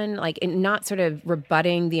concession, like in not sort of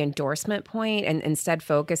rebutting the endorsement point and instead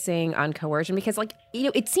focusing on coercion? Because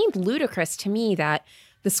it seemed ludicrous to me that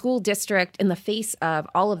the school district, in the face of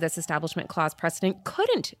all of this Establishment Clause precedent,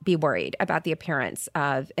 couldn't be worried about the appearance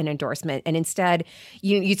of an endorsement. And instead,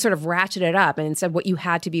 you sort of ratchet it up. And instead, what you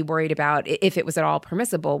had to be worried about, if it was at all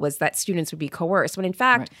permissible, was that students would be coerced. When in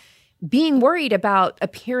fact, being worried about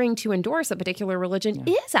appearing to endorse a particular religion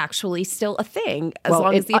is actually still a thing, as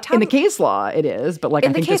long as the in the case law it is. But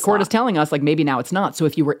I think this court is telling us maybe now it's not. So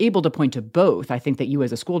if you were able to point to both, I think that you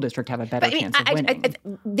as a school district have a better chance of winning.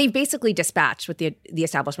 They've basically dispatched with the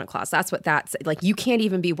Establishment Clause. That's what that's like. You can't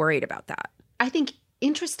even be worried about that. I think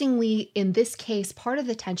interestingly, in this case, part of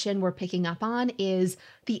the tension we're picking up on is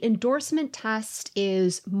the endorsement test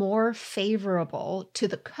is more favorable to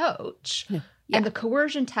the coach. Yeah. And the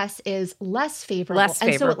coercion test is less favorable.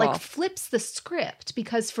 And so it flips the script,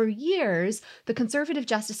 because for years, the conservative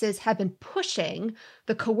justices have been pushing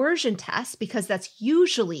the coercion test because that's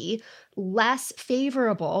usually less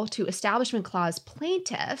favorable to Establishment Clause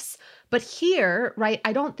plaintiffs. But here, right,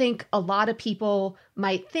 I don't think a lot of people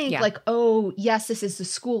might think oh, yes, this is the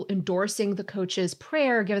school endorsing the coach's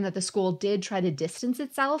prayer, given that the school did try to distance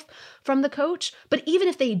itself from the coach. But even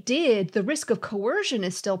if they did, the risk of coercion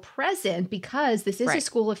is still present, because this is a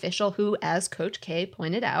school official who, as Coach K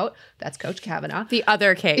pointed out, that's Coach Kavanaugh. The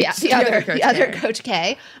other K. Yeah, the other Coach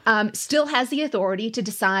K still has the authority to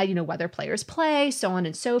decide, whether players play, so on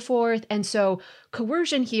and so forth. And so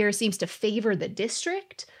coercion here seems to favor the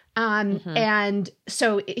district. And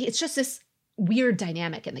so it's just this weird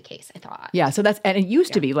dynamic in the case, I thought. Yeah, so and it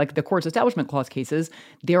used to be like the court's Establishment Clause cases,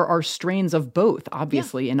 there are strains of both,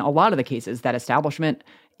 obviously, in a lot of the cases that establishment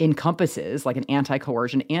encompasses like an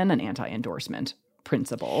anti-coercion and an anti-endorsement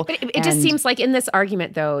principle. But it just seems like in this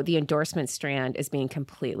argument, though, the endorsement strand is being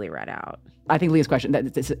completely read out. I think Leah's question,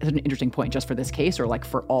 this is an interesting point just for this case or like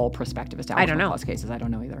for all prospective Establishment Clause cases. I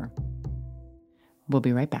don't know either. We'll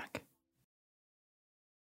be right back.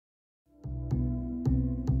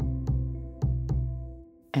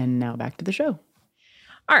 And now back to the show.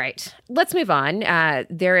 All right, let's move on.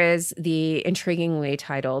 There is the intriguingly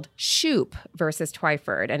titled Shoop versus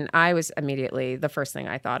Twyford. And I was immediately, the first thing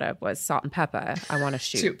I thought of was Salt and Pepper. I want to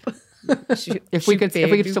shoop. If we could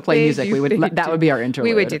still play music, we would. That would be our interlude.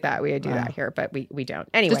 We would do that. We would do that here, but we don't.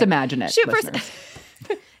 Anyway, just imagine it. Shoop versus,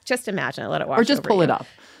 just imagine it. Let it wash or just over pull you. it up.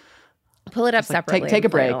 Pull it up separately. Take a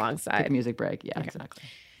break alongside. Take a music break. Yeah, exactly.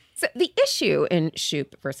 So the issue in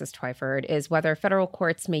Shoop versus Twyford is whether federal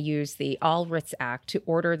courts may use the All Writs Act to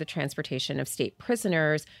order the transportation of state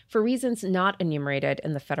prisoners for reasons not enumerated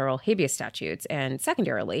in the federal habeas statutes, and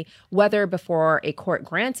secondarily, whether before a court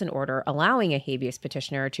grants an order allowing a habeas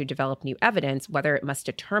petitioner to develop new evidence, whether it must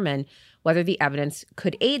determine whether the evidence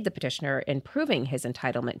could aid the petitioner in proving his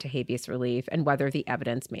entitlement to habeas relief, and whether the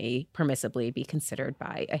evidence may permissibly be considered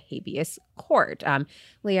by a habeas court.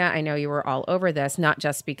 Leah, I know you were all over this, not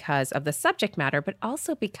just because of the subject matter, but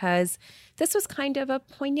also because this was kind of a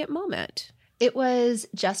poignant moment. It was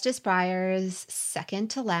Justice Breyer's second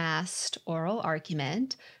to last oral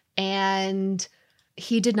argument, and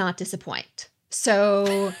he did not disappoint.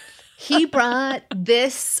 So he brought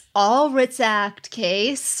this All Writs Act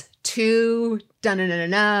case to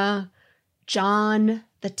John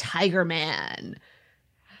the Tiger Man.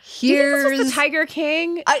 Here's this was the Tiger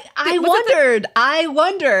King. I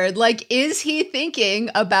wondered, like, is he thinking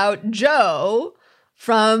about Joe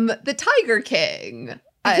from the Tiger King?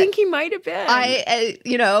 I think he might have been.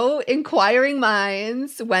 Inquiring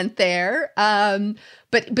minds went there.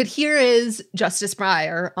 But here is Justice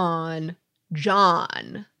Breyer on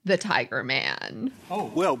John, the Tiger Man.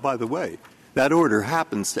 Oh, well, by the way, that order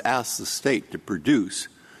happens to ask the state to produce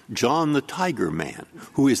John the Tiger Man,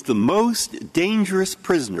 who is the most dangerous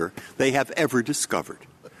prisoner they have ever discovered.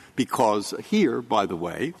 Because here, by the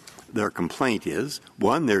way, their complaint is,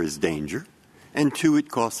 1, there is danger, and 2,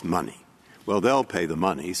 it costs money. Well, they'll pay the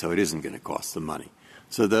money, so it isn't going to cost them money.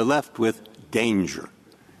 So they're left with danger.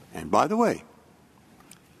 And by the way,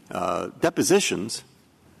 depositions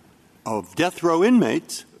of death row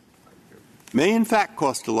inmates may in fact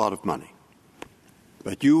cost a lot of money.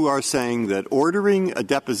 But you are saying that ordering a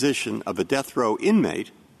deposition of a death row inmate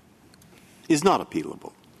is not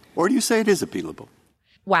appealable. Or do you say it is appealable?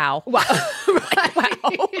 Wow. Wow. Right. Wow.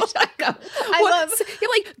 You're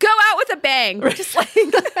like, go out with a bang. Just like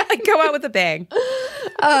go out with a bang.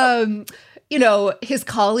 His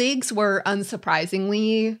colleagues were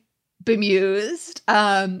unsurprisingly bemused.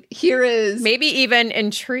 Here is... maybe even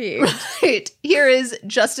intrigued. Right. Here is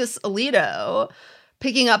Justice Alito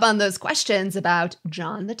picking up on those questions about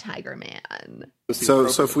John the Tiger Man. So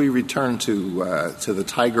if we return to the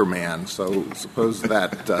Tiger Man, so suppose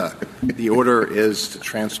that the order is to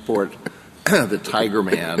transport the Tiger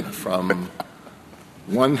Man from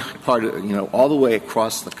one part, all the way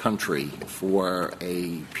across the country for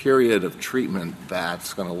a period of treatment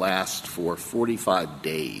that's going to last for 45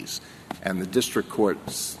 days. And the district court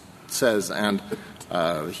says, and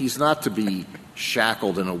he's not to be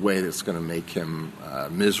shackled in a way that's going to make him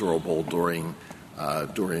miserable during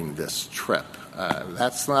this trip.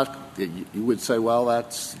 That's not. You would say, well,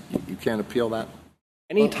 you can't appeal that.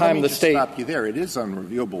 Anytime the state stop you there, it is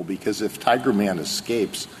unreviewable because if Tiger Man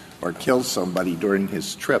escapes or kills somebody during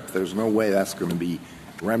his trip, there's no way that's going to be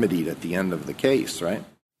remedied at the end of the case, right?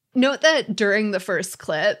 Note that during the first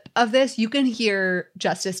clip of this, you can hear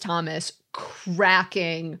Justice Thomas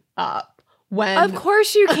cracking up when... Of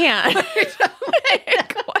course you can.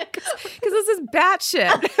 Because this is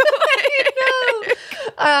batshit.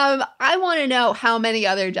 I want to know how many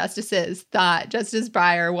other justices thought Justice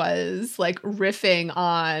Breyer was like riffing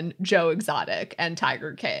on Joe Exotic and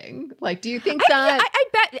Tiger King. Like, do you think that? I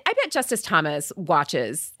bet Justice Thomas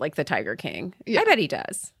watches like the Tiger King. Yeah. I bet he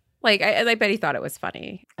does. Like, I bet he thought it was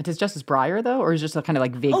funny. Does Justice Breyer, though, or is just kind of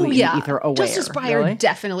like vaguely in the ether aware? Justice Breyer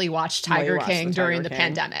definitely watched Tiger King during the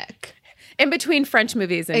pandemic. In between French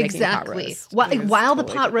movies and making pot roast. While the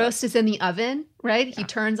pot roast is in the oven, right? Yeah. He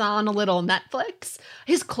turns on a little Netflix.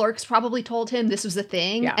 His clerks probably told him this was a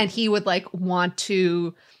thing, and he would like want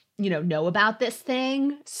to, know about this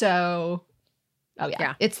thing. So,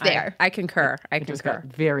 it's there. I concur. I concur. Just got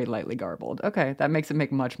very lightly garbled. Okay, that makes it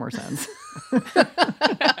make much more sense.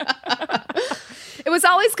 It was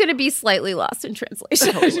always going to be slightly lost in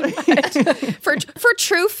translation. for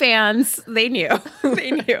true fans, they knew.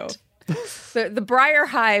 They knew. The Breyer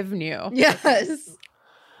Hive knew. Yes.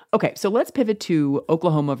 Okay, so let's pivot to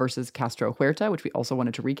Oklahoma versus Castro Huerta, which we also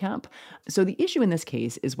wanted to recap. So the issue in this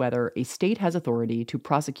case is whether a state has authority to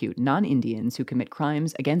prosecute non-Indians who commit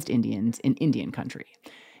crimes against Indians in Indian country.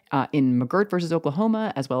 In McGirt versus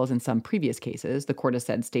Oklahoma, as well as in some previous cases, the court has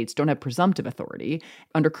said states don't have presumptive authority.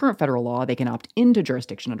 Under current federal law, they can opt into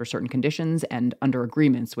jurisdiction under certain conditions and under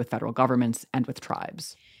agreements with federal governments and with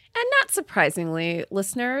tribes. And not surprisingly,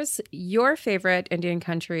 listeners, your favorite Indian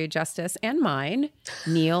country justice and mine,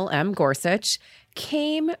 Neil M. Gorsuch,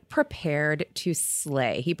 came prepared to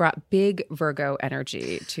slay. He brought big Virgo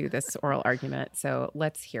energy to this oral argument. So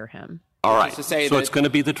let's hear him. All right. So it's going to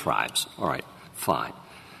be the tribes. All right. Fine.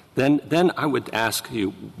 Then I would ask you,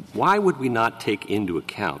 why would we not take into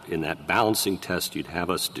account in that balancing test you'd have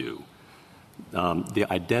us do the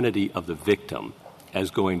identity of the victim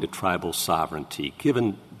as going to tribal sovereignty,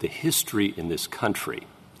 given the history in this country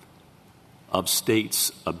of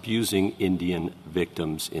states abusing Indian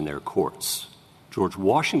victims in their courts? George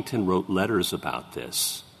Washington wrote letters about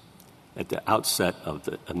this at the outset of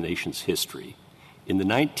the nation's history. In the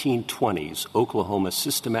 1920s, Oklahoma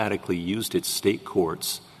systematically used its state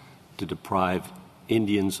courts to deprive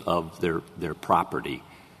Indians of their property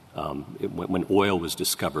when oil was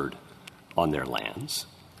discovered on their lands.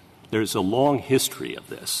 There's a long history of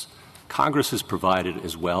this. Congress has provided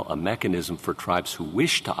as well a mechanism for tribes who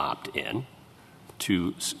wish to opt in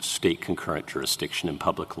to state concurrent jurisdiction in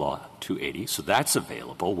Public Law 280. So that's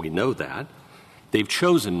available. We know that. They've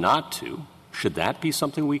chosen not to. Should that be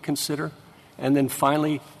something we consider? And then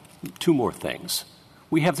finally, two more things.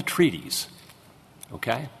 We have the treaties,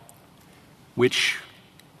 okay, which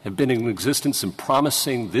have been in existence and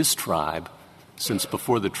promising this tribe since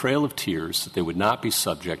before the Trail of Tears that they would not be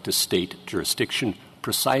subject to state jurisdiction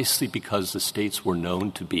precisely because the states were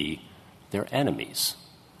known to be their enemies.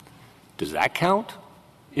 Does that count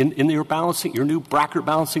in your balancing, your new Brackett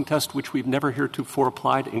balancing test, which we've never heretofore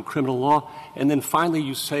applied in criminal law? And then finally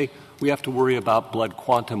you say we have to worry about blood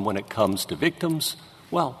quantum when it comes to victims.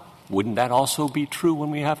 Well, wouldn't that also be true when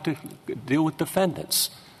we have to deal with defendants?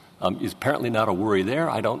 Is apparently not a worry there.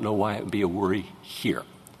 I don't know why it would be a worry here.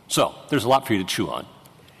 So there's a lot for you to chew on.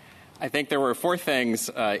 I think there were 4 things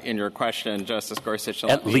in your question, Justice Gorsuch.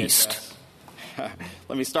 At least.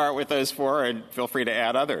 Let me start with those 4 and feel free to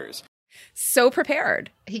add others. So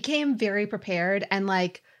prepared. He came very prepared. And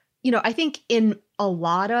I think in a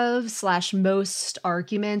lot of / most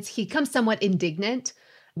arguments, he comes somewhat indignant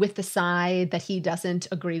with the side that he doesn't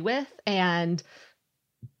agree with. And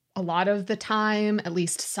a lot of the time, at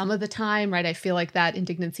least some of the time, right, I feel like that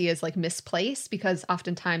indignancy is misplaced because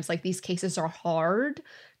oftentimes these cases are hard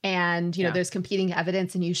and, there's competing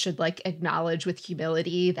evidence and you should acknowledge with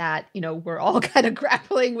humility that, we're all kind of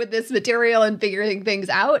grappling with this material and figuring things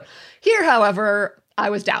out. Here, however, I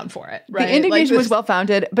was down for it, right? The indignation was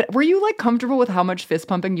well-founded, but were you comfortable with how much fist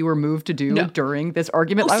pumping you were moved to do during this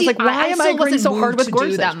argument? I was why am I agreeing so hard with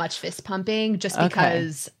Gorsuch? Do that much fist pumping just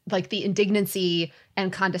because the indignancy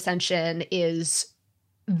and condescension is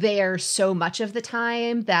there so much of the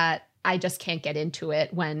time that I just can't get into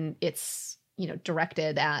it when it's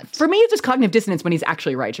directed at. For me, it's just cognitive dissonance when he's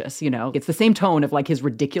actually righteous, It's the same tone of his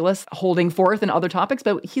ridiculous holding forth in other topics,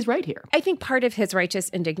 but he's right here. I think part of his righteous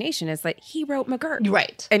indignation is that he wrote McGirt.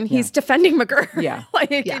 Right. And he's defending McGirt. Yeah.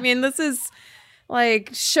 I mean, this is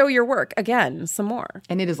show your work again, some more.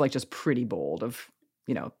 And it is just pretty bold of,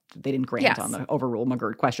 they didn't grant on the overrule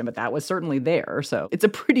McGirt question, but that was certainly there. So it's a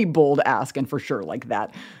pretty bold ask. And for sure,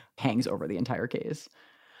 that hangs over the entire case.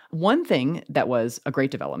 One thing that was a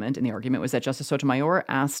great development in the argument was that Justice Sotomayor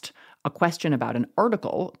asked a question about an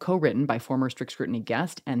article co-written by former Strict Scrutiny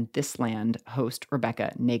guest and This Land host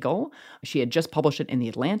Rebecca Nagel. She had just published it in The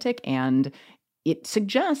Atlantic, and it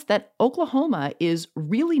suggests that Oklahoma is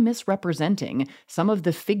really misrepresenting some of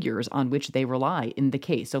the figures on which they rely in the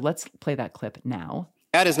case. So let's play that clip now.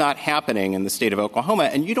 That is not happening in the state of Oklahoma,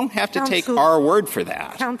 and you don't have to take our word for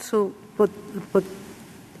that. Counsel, but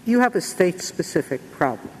you have a state-specific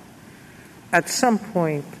problem. At some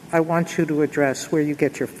point, I want you to address where you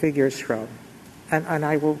get your figures from. And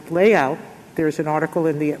I will lay out, there's an article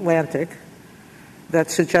in The Atlantic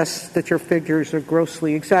that suggests that your figures are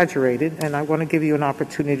grossly exaggerated, and I want to give you an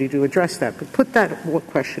opportunity to address that. But put that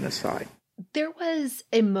question aside. There was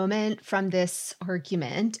a moment from this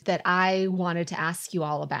argument that I wanted to ask you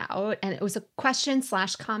all about, and it was a question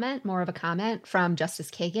 / comment, more of a comment from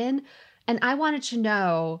Justice Kagan. And I wanted to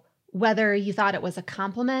know whether you thought it was a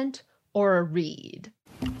compliment or a read.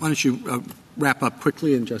 Why don't you wrap up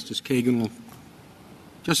quickly, and Justice Kagan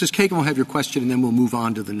will have your question, and then we'll move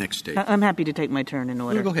on to the next stage. I'm happy to take my turn in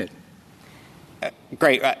order. Go ahead.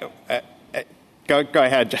 Great. Go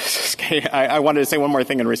ahead, Justice Kagan. I wanted to say one more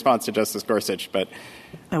thing in response to Justice Gorsuch, but...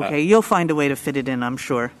 Okay, you'll find a way to fit it in, I'm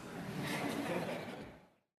sure.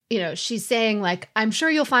 She's saying, I'm sure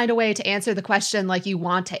you'll find a way to answer the question you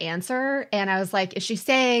want to answer. And I was like, is she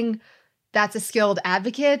saying that's a skilled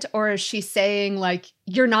advocate, or is she saying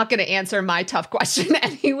you're not going to answer my tough question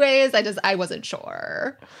anyways? I wasn't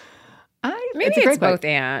sure. Maybe it's both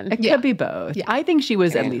and. It could be both. Yeah. I think she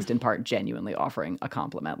was at least in part genuinely offering a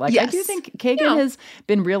compliment. I do think Kagan has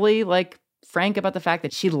been really frank about the fact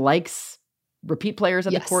that she likes repeat players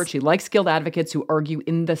in the court. She likes skilled advocates who argue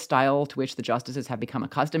in the style to which the justices have become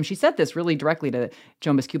accustomed. She said this really directly to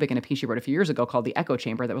Joan Biskupic in a piece she wrote a few years ago called The Echo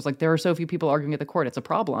Chamber that was there are so few people arguing at the court. It's a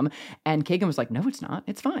problem. And Kagan was no, it's not.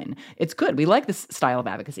 It's fine. It's good. We like this style of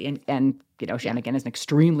advocacy. And Shanahan is an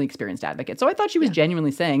extremely experienced advocate. So I thought she was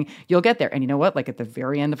genuinely saying, you'll get there. And you know what? At the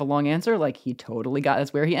very end of a long answer, he totally got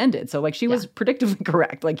us where he ended. So she was predictably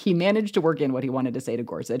correct. He managed to work in what he wanted to say to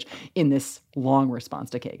Gorsuch in this long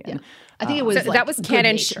response to Kagan. Yeah. I think it was that was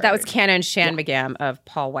Canon Shanmugam of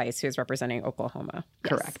Paul Weiss, who is representing Oklahoma. Yes.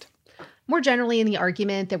 Correct. More generally in the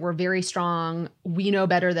argument, there were very strong we know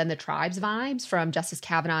better than the tribes vibes from Justice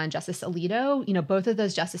Kavanaugh and Justice Alito. Both of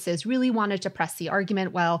those justices really wanted to press the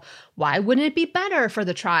argument, well, why wouldn't it be better for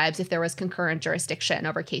the tribes if there was concurrent jurisdiction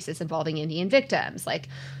over cases involving Indian victims?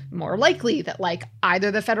 More likely that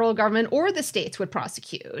either the federal government or the states would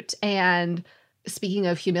prosecute. And speaking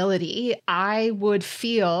of humility, I would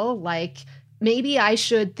feel maybe I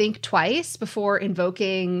should think twice before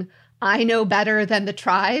invoking I know better than the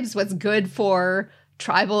tribes, what's good for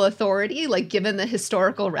tribal authority, like given the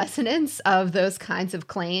historical resonance of those kinds of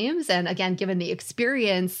claims. And again, given the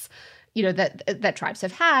experience, that tribes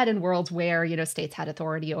have had in worlds where, states had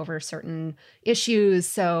authority over certain issues.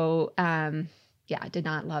 So, I did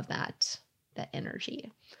not love that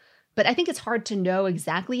energy. But I think it's hard to know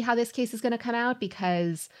exactly how this case is going to come out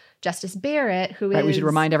because Justice Barrett, we should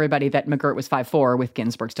remind everybody that McGirt was 5-4 with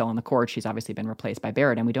Ginsburg still in the court. She's obviously been replaced by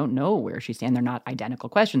Barrett, and we don't know where she stands. They're not identical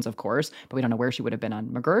questions, of course, but we don't know where she would have been on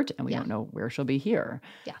McGirt, and we don't know where she'll be here.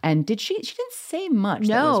 Yeah. And she didn't say much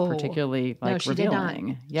that was particularly she revealing.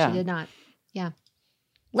 Did not. Yeah. She did not. Yeah.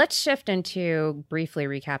 Let's shift into briefly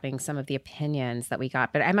recapping some of the opinions that we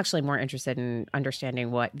got, but I'm actually more interested in understanding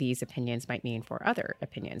what these opinions might mean for other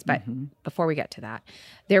opinions. But before we get to that,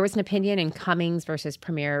 there was an opinion in Cummings versus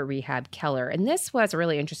Premier Rehab Keller, and this was a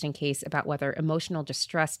really interesting case about whether emotional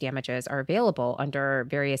distress damages are available under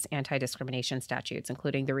various anti-discrimination statutes,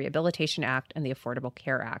 including the Rehabilitation Act and the Affordable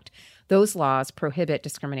Care Act. Those laws prohibit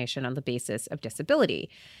discrimination on the basis of disability.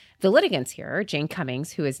 The litigants here, Jane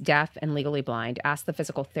Cummings, who is deaf and legally blind, asked the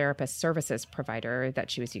physical therapist services provider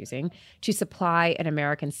that she was using to supply an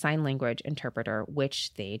American Sign Language interpreter,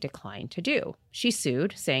 which they declined to do. She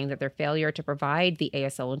sued, saying that their failure to provide the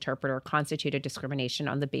ASL interpreter constituted discrimination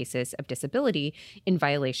on the basis of disability in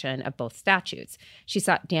violation of both statutes. She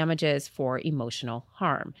sought damages for emotional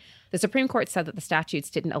harm. The Supreme Court said that the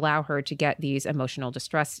statutes didn't allow her to get these emotional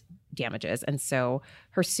distress damages, and so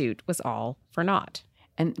her suit was all for naught.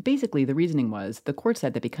 And basically, the reasoning was the court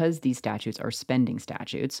said that because these statutes are spending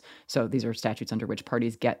statutes, so these are statutes under which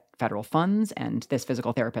parties get federal funds, and this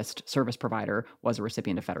physical therapist service provider was a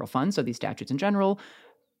recipient of federal funds, so these statutes in general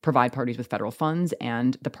provide parties with federal funds,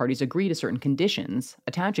 and the parties agree to certain conditions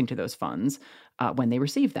attaching to those funds when they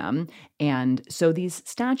receive them. And so these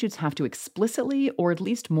statutes have to explicitly, or at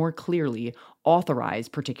least more clearly, authorize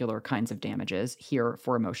particular kinds of damages here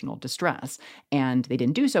for emotional distress. And they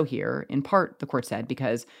didn't do so here, in part, the court said,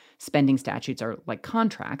 because spending statutes are like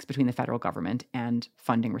contracts between the federal government and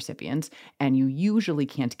funding recipients, and you usually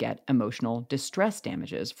can't get emotional distress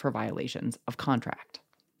damages for violations of contract.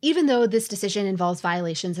 Even though this decision involves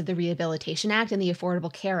violations of the Rehabilitation Act and the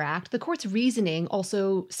Affordable Care Act, the court's reasoning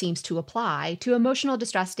also seems to apply to emotional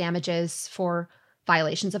distress damages for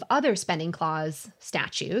violations of other spending clause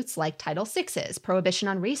statutes like Title VI's prohibition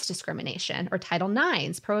on race discrimination or Title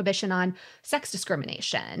IX's prohibition on sex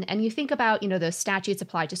discrimination. And you think about, those statutes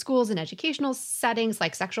apply to schools and educational settings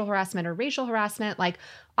like sexual harassment or racial harassment. Like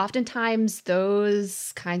oftentimes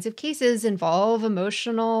those kinds of cases involve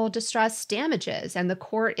emotional distress damages, and the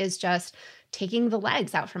court is just taking the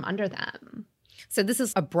legs out from under them. So this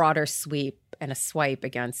is a broader sweep and a swipe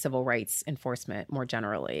against civil rights enforcement more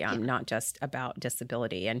generally, not just about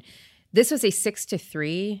disability. And this was a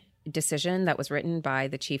 6-3 decision that was written by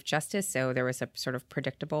the Chief Justice. So there was a sort of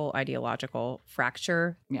predictable ideological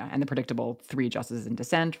fracture. Yeah, and the predictable 3 justices in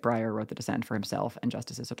dissent. Breyer wrote the dissent for himself and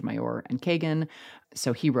Justices Sotomayor and Kagan.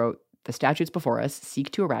 So he wrote, "The statutes before us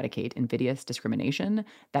seek to eradicate invidious discrimination.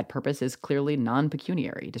 That purpose is clearly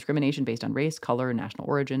non-pecuniary. Discrimination based on race, color, national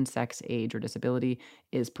origin, sex, age, or disability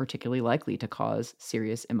is particularly likely to cause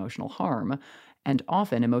serious emotional harm. And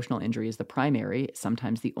often emotional injury is the primary,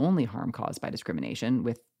 sometimes the only harm caused by discrimination,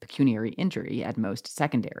 with pecuniary injury at most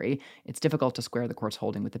secondary. It's difficult to square the court's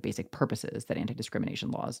holding with the basic purposes that anti-discrimination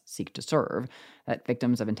laws seek to serve, that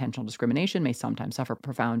victims of intentional discrimination may sometimes suffer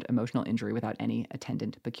profound emotional injury without any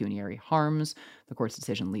attendant pecuniary harms. The court's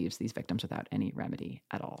decision leaves these victims without any remedy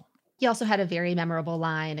at all." He also had a very memorable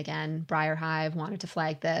line. Again, Breyer Hive wanted to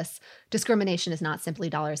flag this. "Discrimination is not simply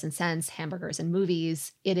dollars and cents, hamburgers and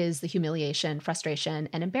movies. It is the humiliation, frustration,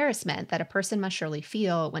 and embarrassment that a person must surely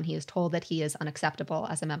feel when he is told that he is unacceptable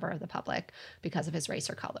as a member of the public because of his race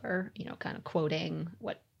or color," kind of quoting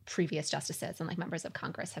what previous justices and members of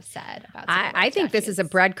Congress have said about I think this is a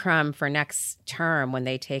breadcrumb for next term when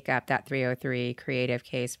they take up that 303 creative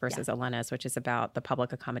case versus Elenis, which is about the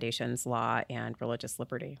public accommodations law and religious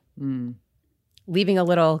liberty. Leaving a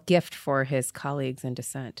little gift for his colleagues in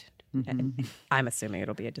dissent. I'm assuming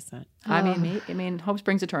it'll be a dissent. I mean, hope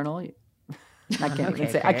springs eternal. I can't even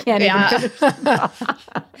say. I great. can't even finish.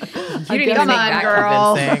 You didn't even make that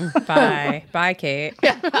girl. convincing. Bye, Kate.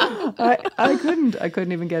 I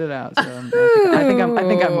couldn't even get it out. So I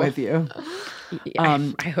think I'm with you.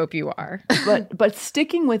 I hope you are. But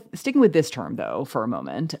sticking with this term though for a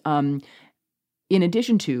moment, in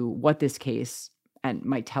addition to what this case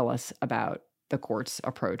might tell us about the court's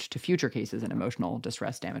approach to future cases and emotional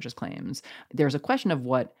distress damages claims. There's a question of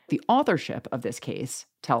what the authorship of this case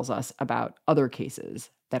tells us about other cases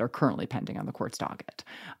that are currently pending on the court's docket.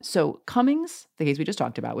 So Cummings, the case we just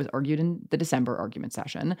talked about, was argued in the December argument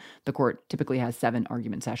session. The court typically has 7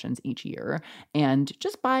 argument sessions each year. And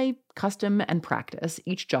just by custom and practice,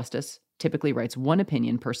 each justice typically writes 1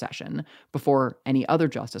 opinion per session before any other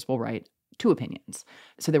justice will write 2 opinions.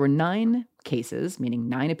 So there were 9 cases, meaning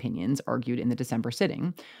 9 opinions, argued in the December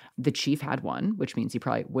sitting. The chief had 1, which means he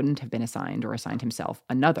probably wouldn't have been assigned or assigned himself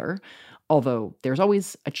another, although there's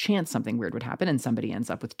always a chance something weird would happen and somebody ends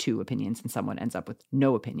up with 2 opinions and someone ends up with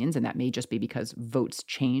no opinions, and that may just be because votes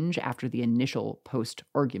change after the initial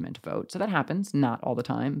post-argument vote. So that happens, not all the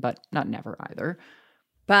time, but not never either.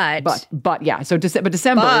 But yeah, so December is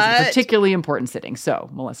a particularly important sitting. So,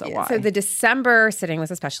 Melissa, why? So the December sitting was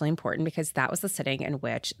especially important because that was the sitting in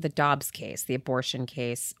which the Dobbs case, the abortion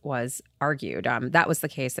case, was argued. That was the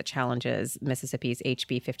case that challenges Mississippi's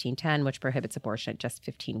HB 1510, which prohibits abortion at just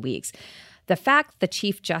 15 weeks. The fact the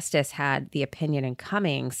Chief Justice had the opinion in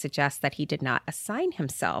Cummings suggests that he did not assign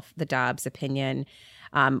himself the Dobbs opinion,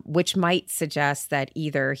 which might suggest that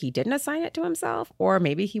either he didn't assign it to himself or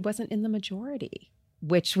maybe he wasn't in the majority,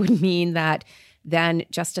 which would mean that then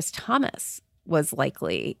Justice Thomas was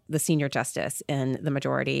likely the senior justice in the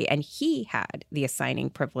majority, and he had the assigning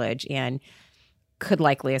privilege and could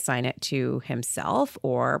likely assign it to himself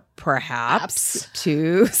or perhaps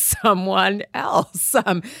to someone else.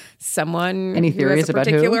 Someone Any theories who has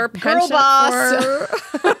a particular about who? Girl boss.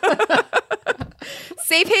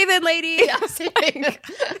 Safe haven lady. Yeah,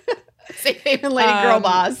 safe haven lady, girl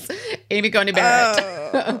boss. Amy Coney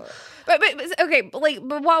Barrett.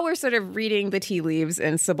 But while we're sort of reading the tea leaves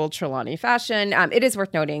in Sybil Trelawney fashion, it is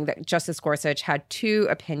worth noting that Justice Gorsuch had 2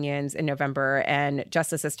 opinions in November and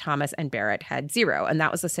Justices Thomas and Barrett had 0. And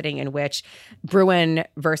that was the sitting in which Bruen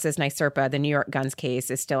versus NYSERPA, the New York guns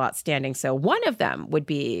case, is still outstanding. So one of them would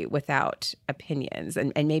be without opinions.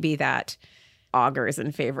 And maybe that augurs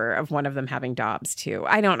in favor of one of them having Dobbs too.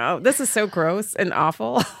 I don't know. This is so gross and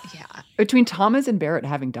awful. Yeah. Between Thomas and Barrett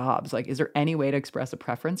having Dobbs, like, is there any way to express a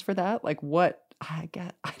preference for that? Like, what? I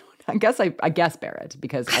guess Barrett,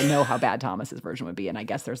 because I know how bad Thomas's version would be, and I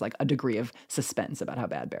guess there's like a degree of suspense about how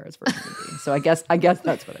bad Barrett's version would be. So I guess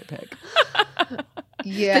that's what I pick.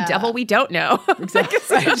 Yeah. The devil we don't know. Exactly.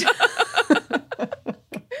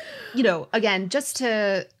 Again, just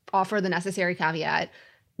to offer the necessary caveat,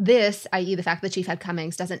 this, i.e. the fact that the chief had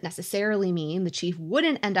Cummings, doesn't necessarily mean the chief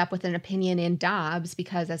wouldn't end up with an opinion in Dobbs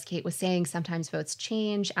because, as Kate was saying, sometimes votes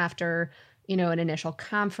change after, an initial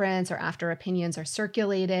conference or after opinions are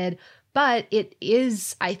circulated. But it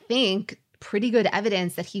is, I think, pretty good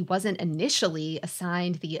evidence that he wasn't initially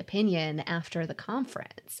assigned the opinion after the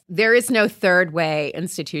conference. There is no third way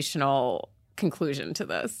institutional conclusion to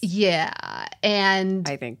this. Yeah. And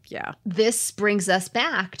I think, this brings us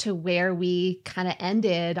back to where we kind of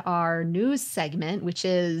ended our news segment, which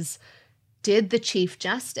is, did the Chief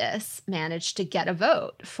Justice manage to get a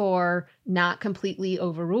vote for not completely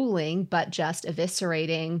overruling, but just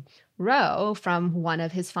eviscerating Roe from one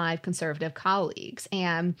of his 5 conservative colleagues?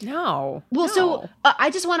 And so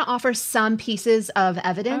I just want to offer some pieces of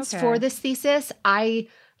evidence for this thesis. I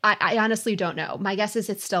honestly don't know. My guess is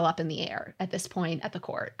it's still up in the air at this point at the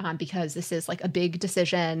court because this is like a big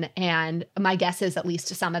decision. And my guess is at least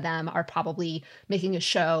some of them are probably making a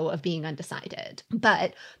show of being undecided.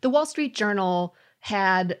 But the Wall Street Journal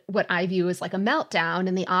had what I view as like a meltdown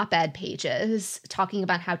in the op-ed pages, talking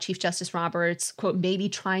about how Chief Justice Roberts, quote, may be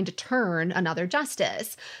trying to turn another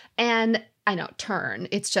justice. And I know, turn.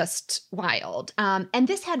 It's just wild. And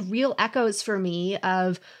this had real echoes for me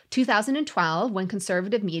of 2012 when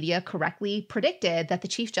conservative media correctly predicted that the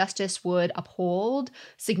Chief Justice would uphold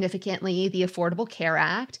significantly the Affordable Care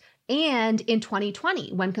Act. And in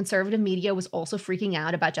 2020, when conservative media was also freaking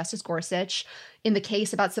out about Justice Gorsuch in the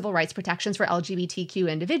case about civil rights protections for LGBTQ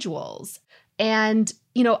individuals. And,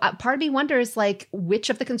 part of me wonders, like, which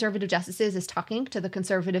of the conservative justices is talking to the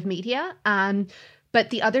conservative media? But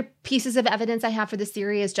the other pieces of evidence I have for this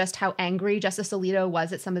theory is just how angry Justice Alito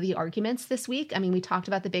was at some of the arguments this week. I mean, we talked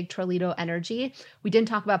about the big Trolito energy. We didn't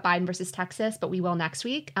talk about Biden versus Texas, but we will next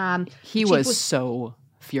week. He was so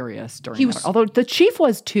furious during that. Although the chief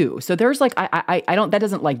was too. So there's like, I don't, that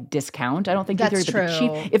doesn't like discount. I don't think that's true.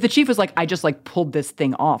 If the chief was like, I just like pulled this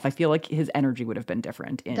thing off, I feel like his energy would have been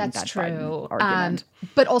different in that Biden argument.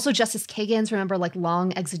 But also Justice Kagan's, remember, like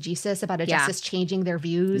long exegesis about a justice changing their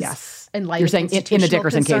views. Yes. In light You're of saying in the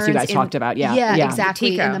Dickerson case you guys talked about. Yeah,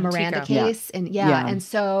 exactly. In the Miranda case. And and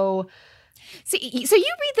so So you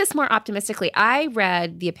read this more optimistically. I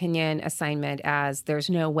read the opinion assignment as there's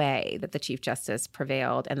no way that the Chief Justice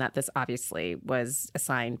prevailed and that this obviously was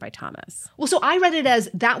assigned by Thomas. Well, so I read it as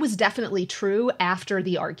that was definitely true after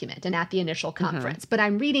the argument and at the initial conference. But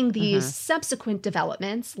I'm reading these subsequent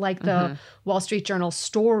developments, like the Wall Street Journal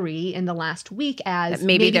story in the last week, as that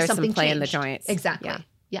maybe there's something some play changed. in the joints. Exactly.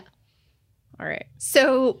 Yeah. All right.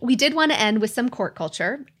 So we did want to end with some court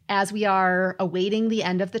culture. As we are awaiting the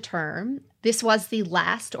end of the term, this was the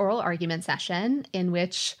last oral argument session in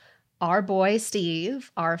which our boy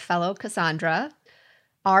Steve, our fellow Cassandra,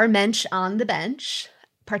 our mensch on the bench,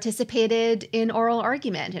 participated in oral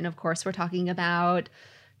argument. And of course, we're talking about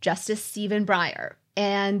Justice Stephen Breyer.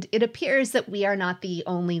 And it appears that we are not the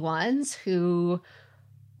only ones who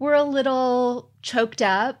were a little choked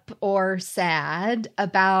up or sad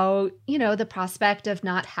about, the prospect of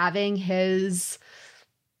not having his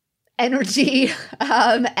energy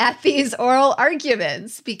at these oral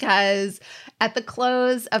arguments, because at the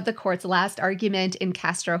close of the court's last argument in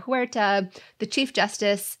Castro Huerta, the Chief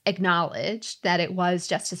Justice acknowledged that it was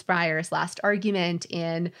Justice Breyer's last argument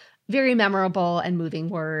in very memorable and moving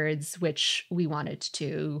words, which we wanted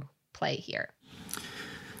to play here.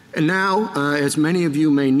 And now, as many of you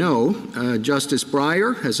may know, Justice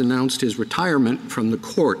Breyer has announced his retirement from the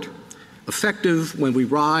court, effective when we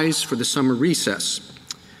rise for the summer recess.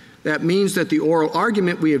 That means that the oral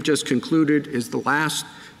argument we have just concluded is the last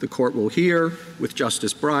the court will hear with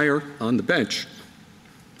Justice Breyer on the bench.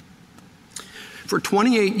 For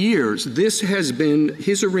 28 years, this has been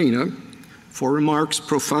his arena for remarks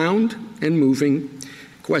profound and moving,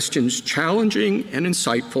 questions challenging and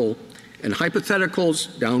insightful, and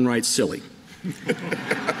hypotheticals downright silly.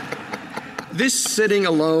 This sitting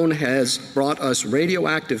alone has brought us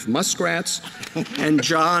radioactive muskrats and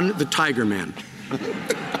John the Tiger Man.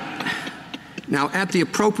 Now, at the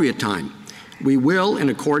appropriate time, we will, in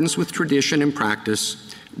accordance with tradition and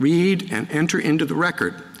practice, read and enter into the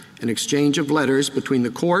record an exchange of letters between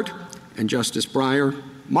the court and Justice Breyer,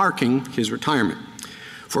 marking his retirement.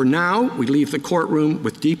 For now, we leave the courtroom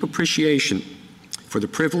with deep appreciation for the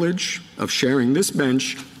privilege of sharing this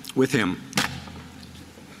bench with him.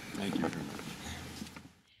 Thank you.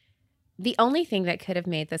 The only thing that could have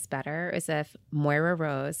made this better is if Moira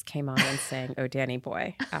Rose came on and sang "Oh Danny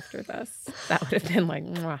Boy" after this. That would have been like,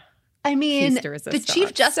 mwah. I mean, the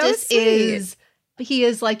Chief Justice is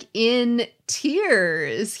like in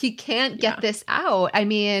tears. He can't get this out. I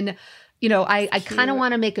mean, I kind of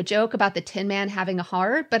want to make a joke about the Tin Man having a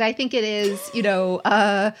heart, but I think it is,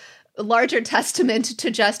 a larger testament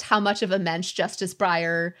to just how much of a mensch Justice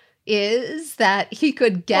Breyer is, that he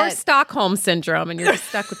could get... Or Stockholm Syndrome, and you're just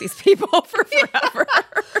stuck with these people for forever.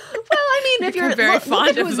 Well, I mean, if you're very fond look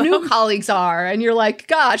at of who his them. new colleagues are, and you're like,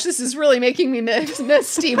 gosh, this is really making me miss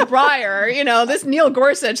Steve Breyer. This Neil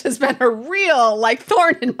Gorsuch has been a real,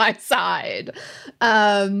 thorn in my side.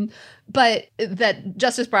 But that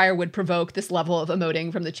Justice Breyer would provoke this level of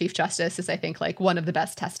emoting from the Chief Justice is, I think, one of the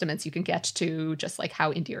best testaments you can get to just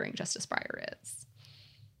how endearing Justice Breyer is.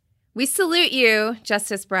 We salute you,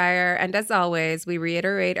 Justice Breyer, and as always, we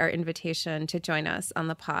reiterate our invitation to join us on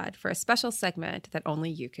the pod for a special segment that only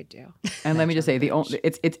you could do. And let me just say,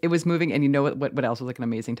 it was moving, and what else was an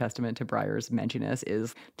amazing testament to Breyer's menschiness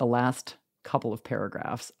is the last couple of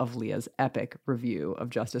paragraphs of Leah's epic review of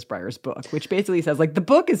Justice Breyer's book, which basically says, the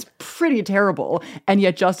book is pretty terrible, and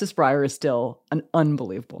yet Justice Breyer is still an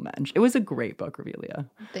unbelievable mensch. It was a great book review, Leah.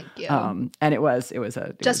 Thank you. And it was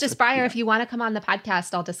Justice Breyer, if you want to come on the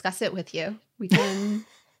podcast, I'll discuss it with you. We can...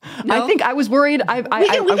 No? I think I was worried. I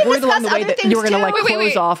worried along the way that you were going to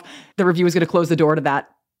close off. The review was going to close the door to that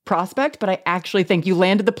prospect, but I actually think you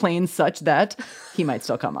landed the plane such that he might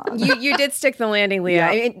still come on. You did stick the landing,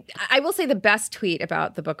 Leah. Yeah. I will say the best tweet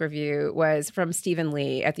about the book review was from Stephen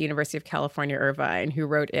Lee at the University of California, Irvine, who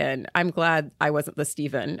wrote in, "I'm glad I wasn't the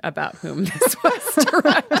Stephen about whom this was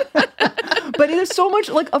directed." But there's so much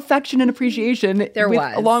affection and appreciation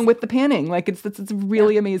along with the panning. It's a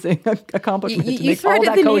really amazing accomplishment to make all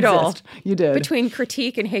that coexist. You did. Between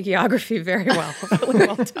critique and hagiography very well. Really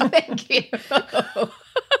well done. Thank you.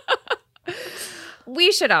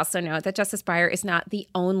 We should also note that Justice Breyer is not the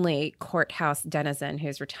only courthouse denizen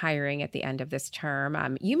who's retiring at the end of this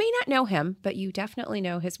term. You may not know him, but you definitely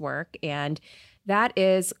know his work, and that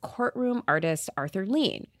is courtroom artist Arthur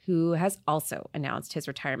Lean, who has also announced his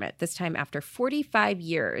retirement, this time after 45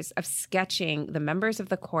 years of sketching the members of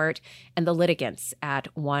the court and the litigants at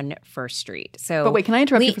 1 First Street. But wait, can I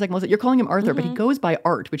interrupt you for a second, Melissa? You're calling him Arthur, but he goes by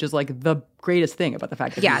Art, which is the greatest thing about the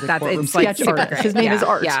fact that he's a courtroom sketch artist. His name is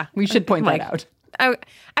Art. Yeah. We should point that out.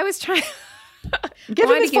 I was trying... Give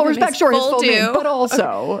him his full respect. Sure, his full name, but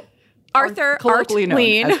also... Arthur colloquially known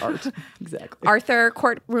Lean. as Art. Exactly. Arthur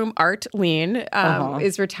Courtroom Art Lean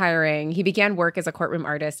is retiring. He began work as a courtroom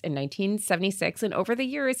artist in 1976, and over the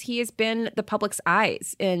years, he has been the public's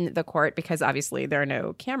eyes in the court because obviously there are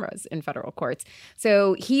no cameras in federal courts.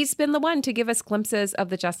 So he's been the one to give us glimpses of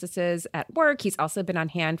the justices at work. He's also been on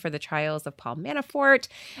hand for the trials of Paul Manafort,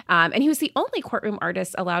 and he was the only courtroom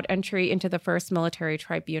artist allowed entry into the first military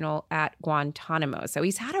tribunal at Guantanamo. So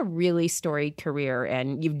he's had a really storied career,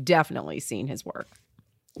 and you've definitely seen his work.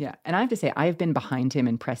 Yeah. And I have to say, I've been behind him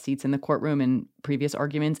in press seats in the courtroom in previous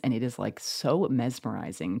arguments, and it is like so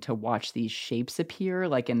mesmerizing to watch these shapes appear.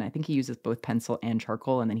 Like, and I think he uses both pencil and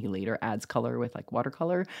charcoal, and then he later adds color with like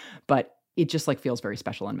watercolor. But it just like feels very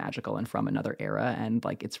special and magical and from another era. And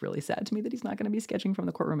like, it's really sad to me that he's not going to be sketching from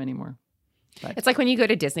the courtroom anymore. But it's like when you go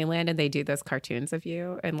to Disneyland and they do those cartoons of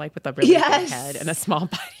you and like with a really big head and a small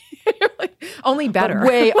body. Like, only better. But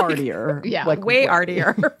way artier. Yeah, like, way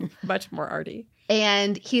artier. Much more arty.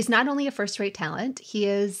 And he's not only a first-rate talent, he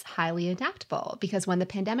is highly adaptable because when the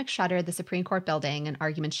pandemic shuttered the Supreme Court building and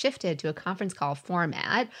arguments shifted to a conference call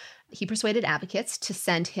format, he persuaded advocates to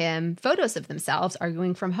send him photos of themselves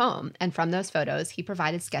arguing from home. And from those photos, he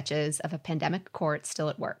provided sketches of a pandemic court still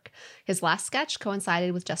at work. His last sketch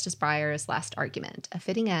coincided with Justice Breyer's last argument, a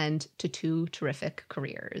fitting end to two terrific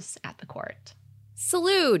careers at the court.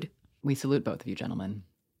 Salute. We salute both of you, gentlemen.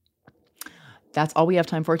 That's all we have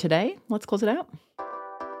time for today. Let's close it out.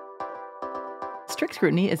 Strict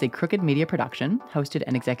Scrutiny is a Crooked Media production, hosted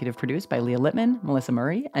and executive produced by Leah Lippman, Melissa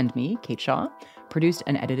Murray, and me, Kate Shaw. Produced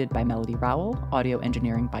and edited by Melody Rowell, audio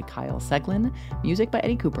engineering by Kyle Seglin, music by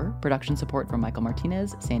Eddie Cooper, production support from Michael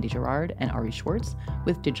Martinez, Sandy Girard, and Ari Schwartz,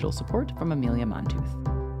 with digital support from Amelia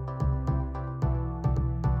Montooth.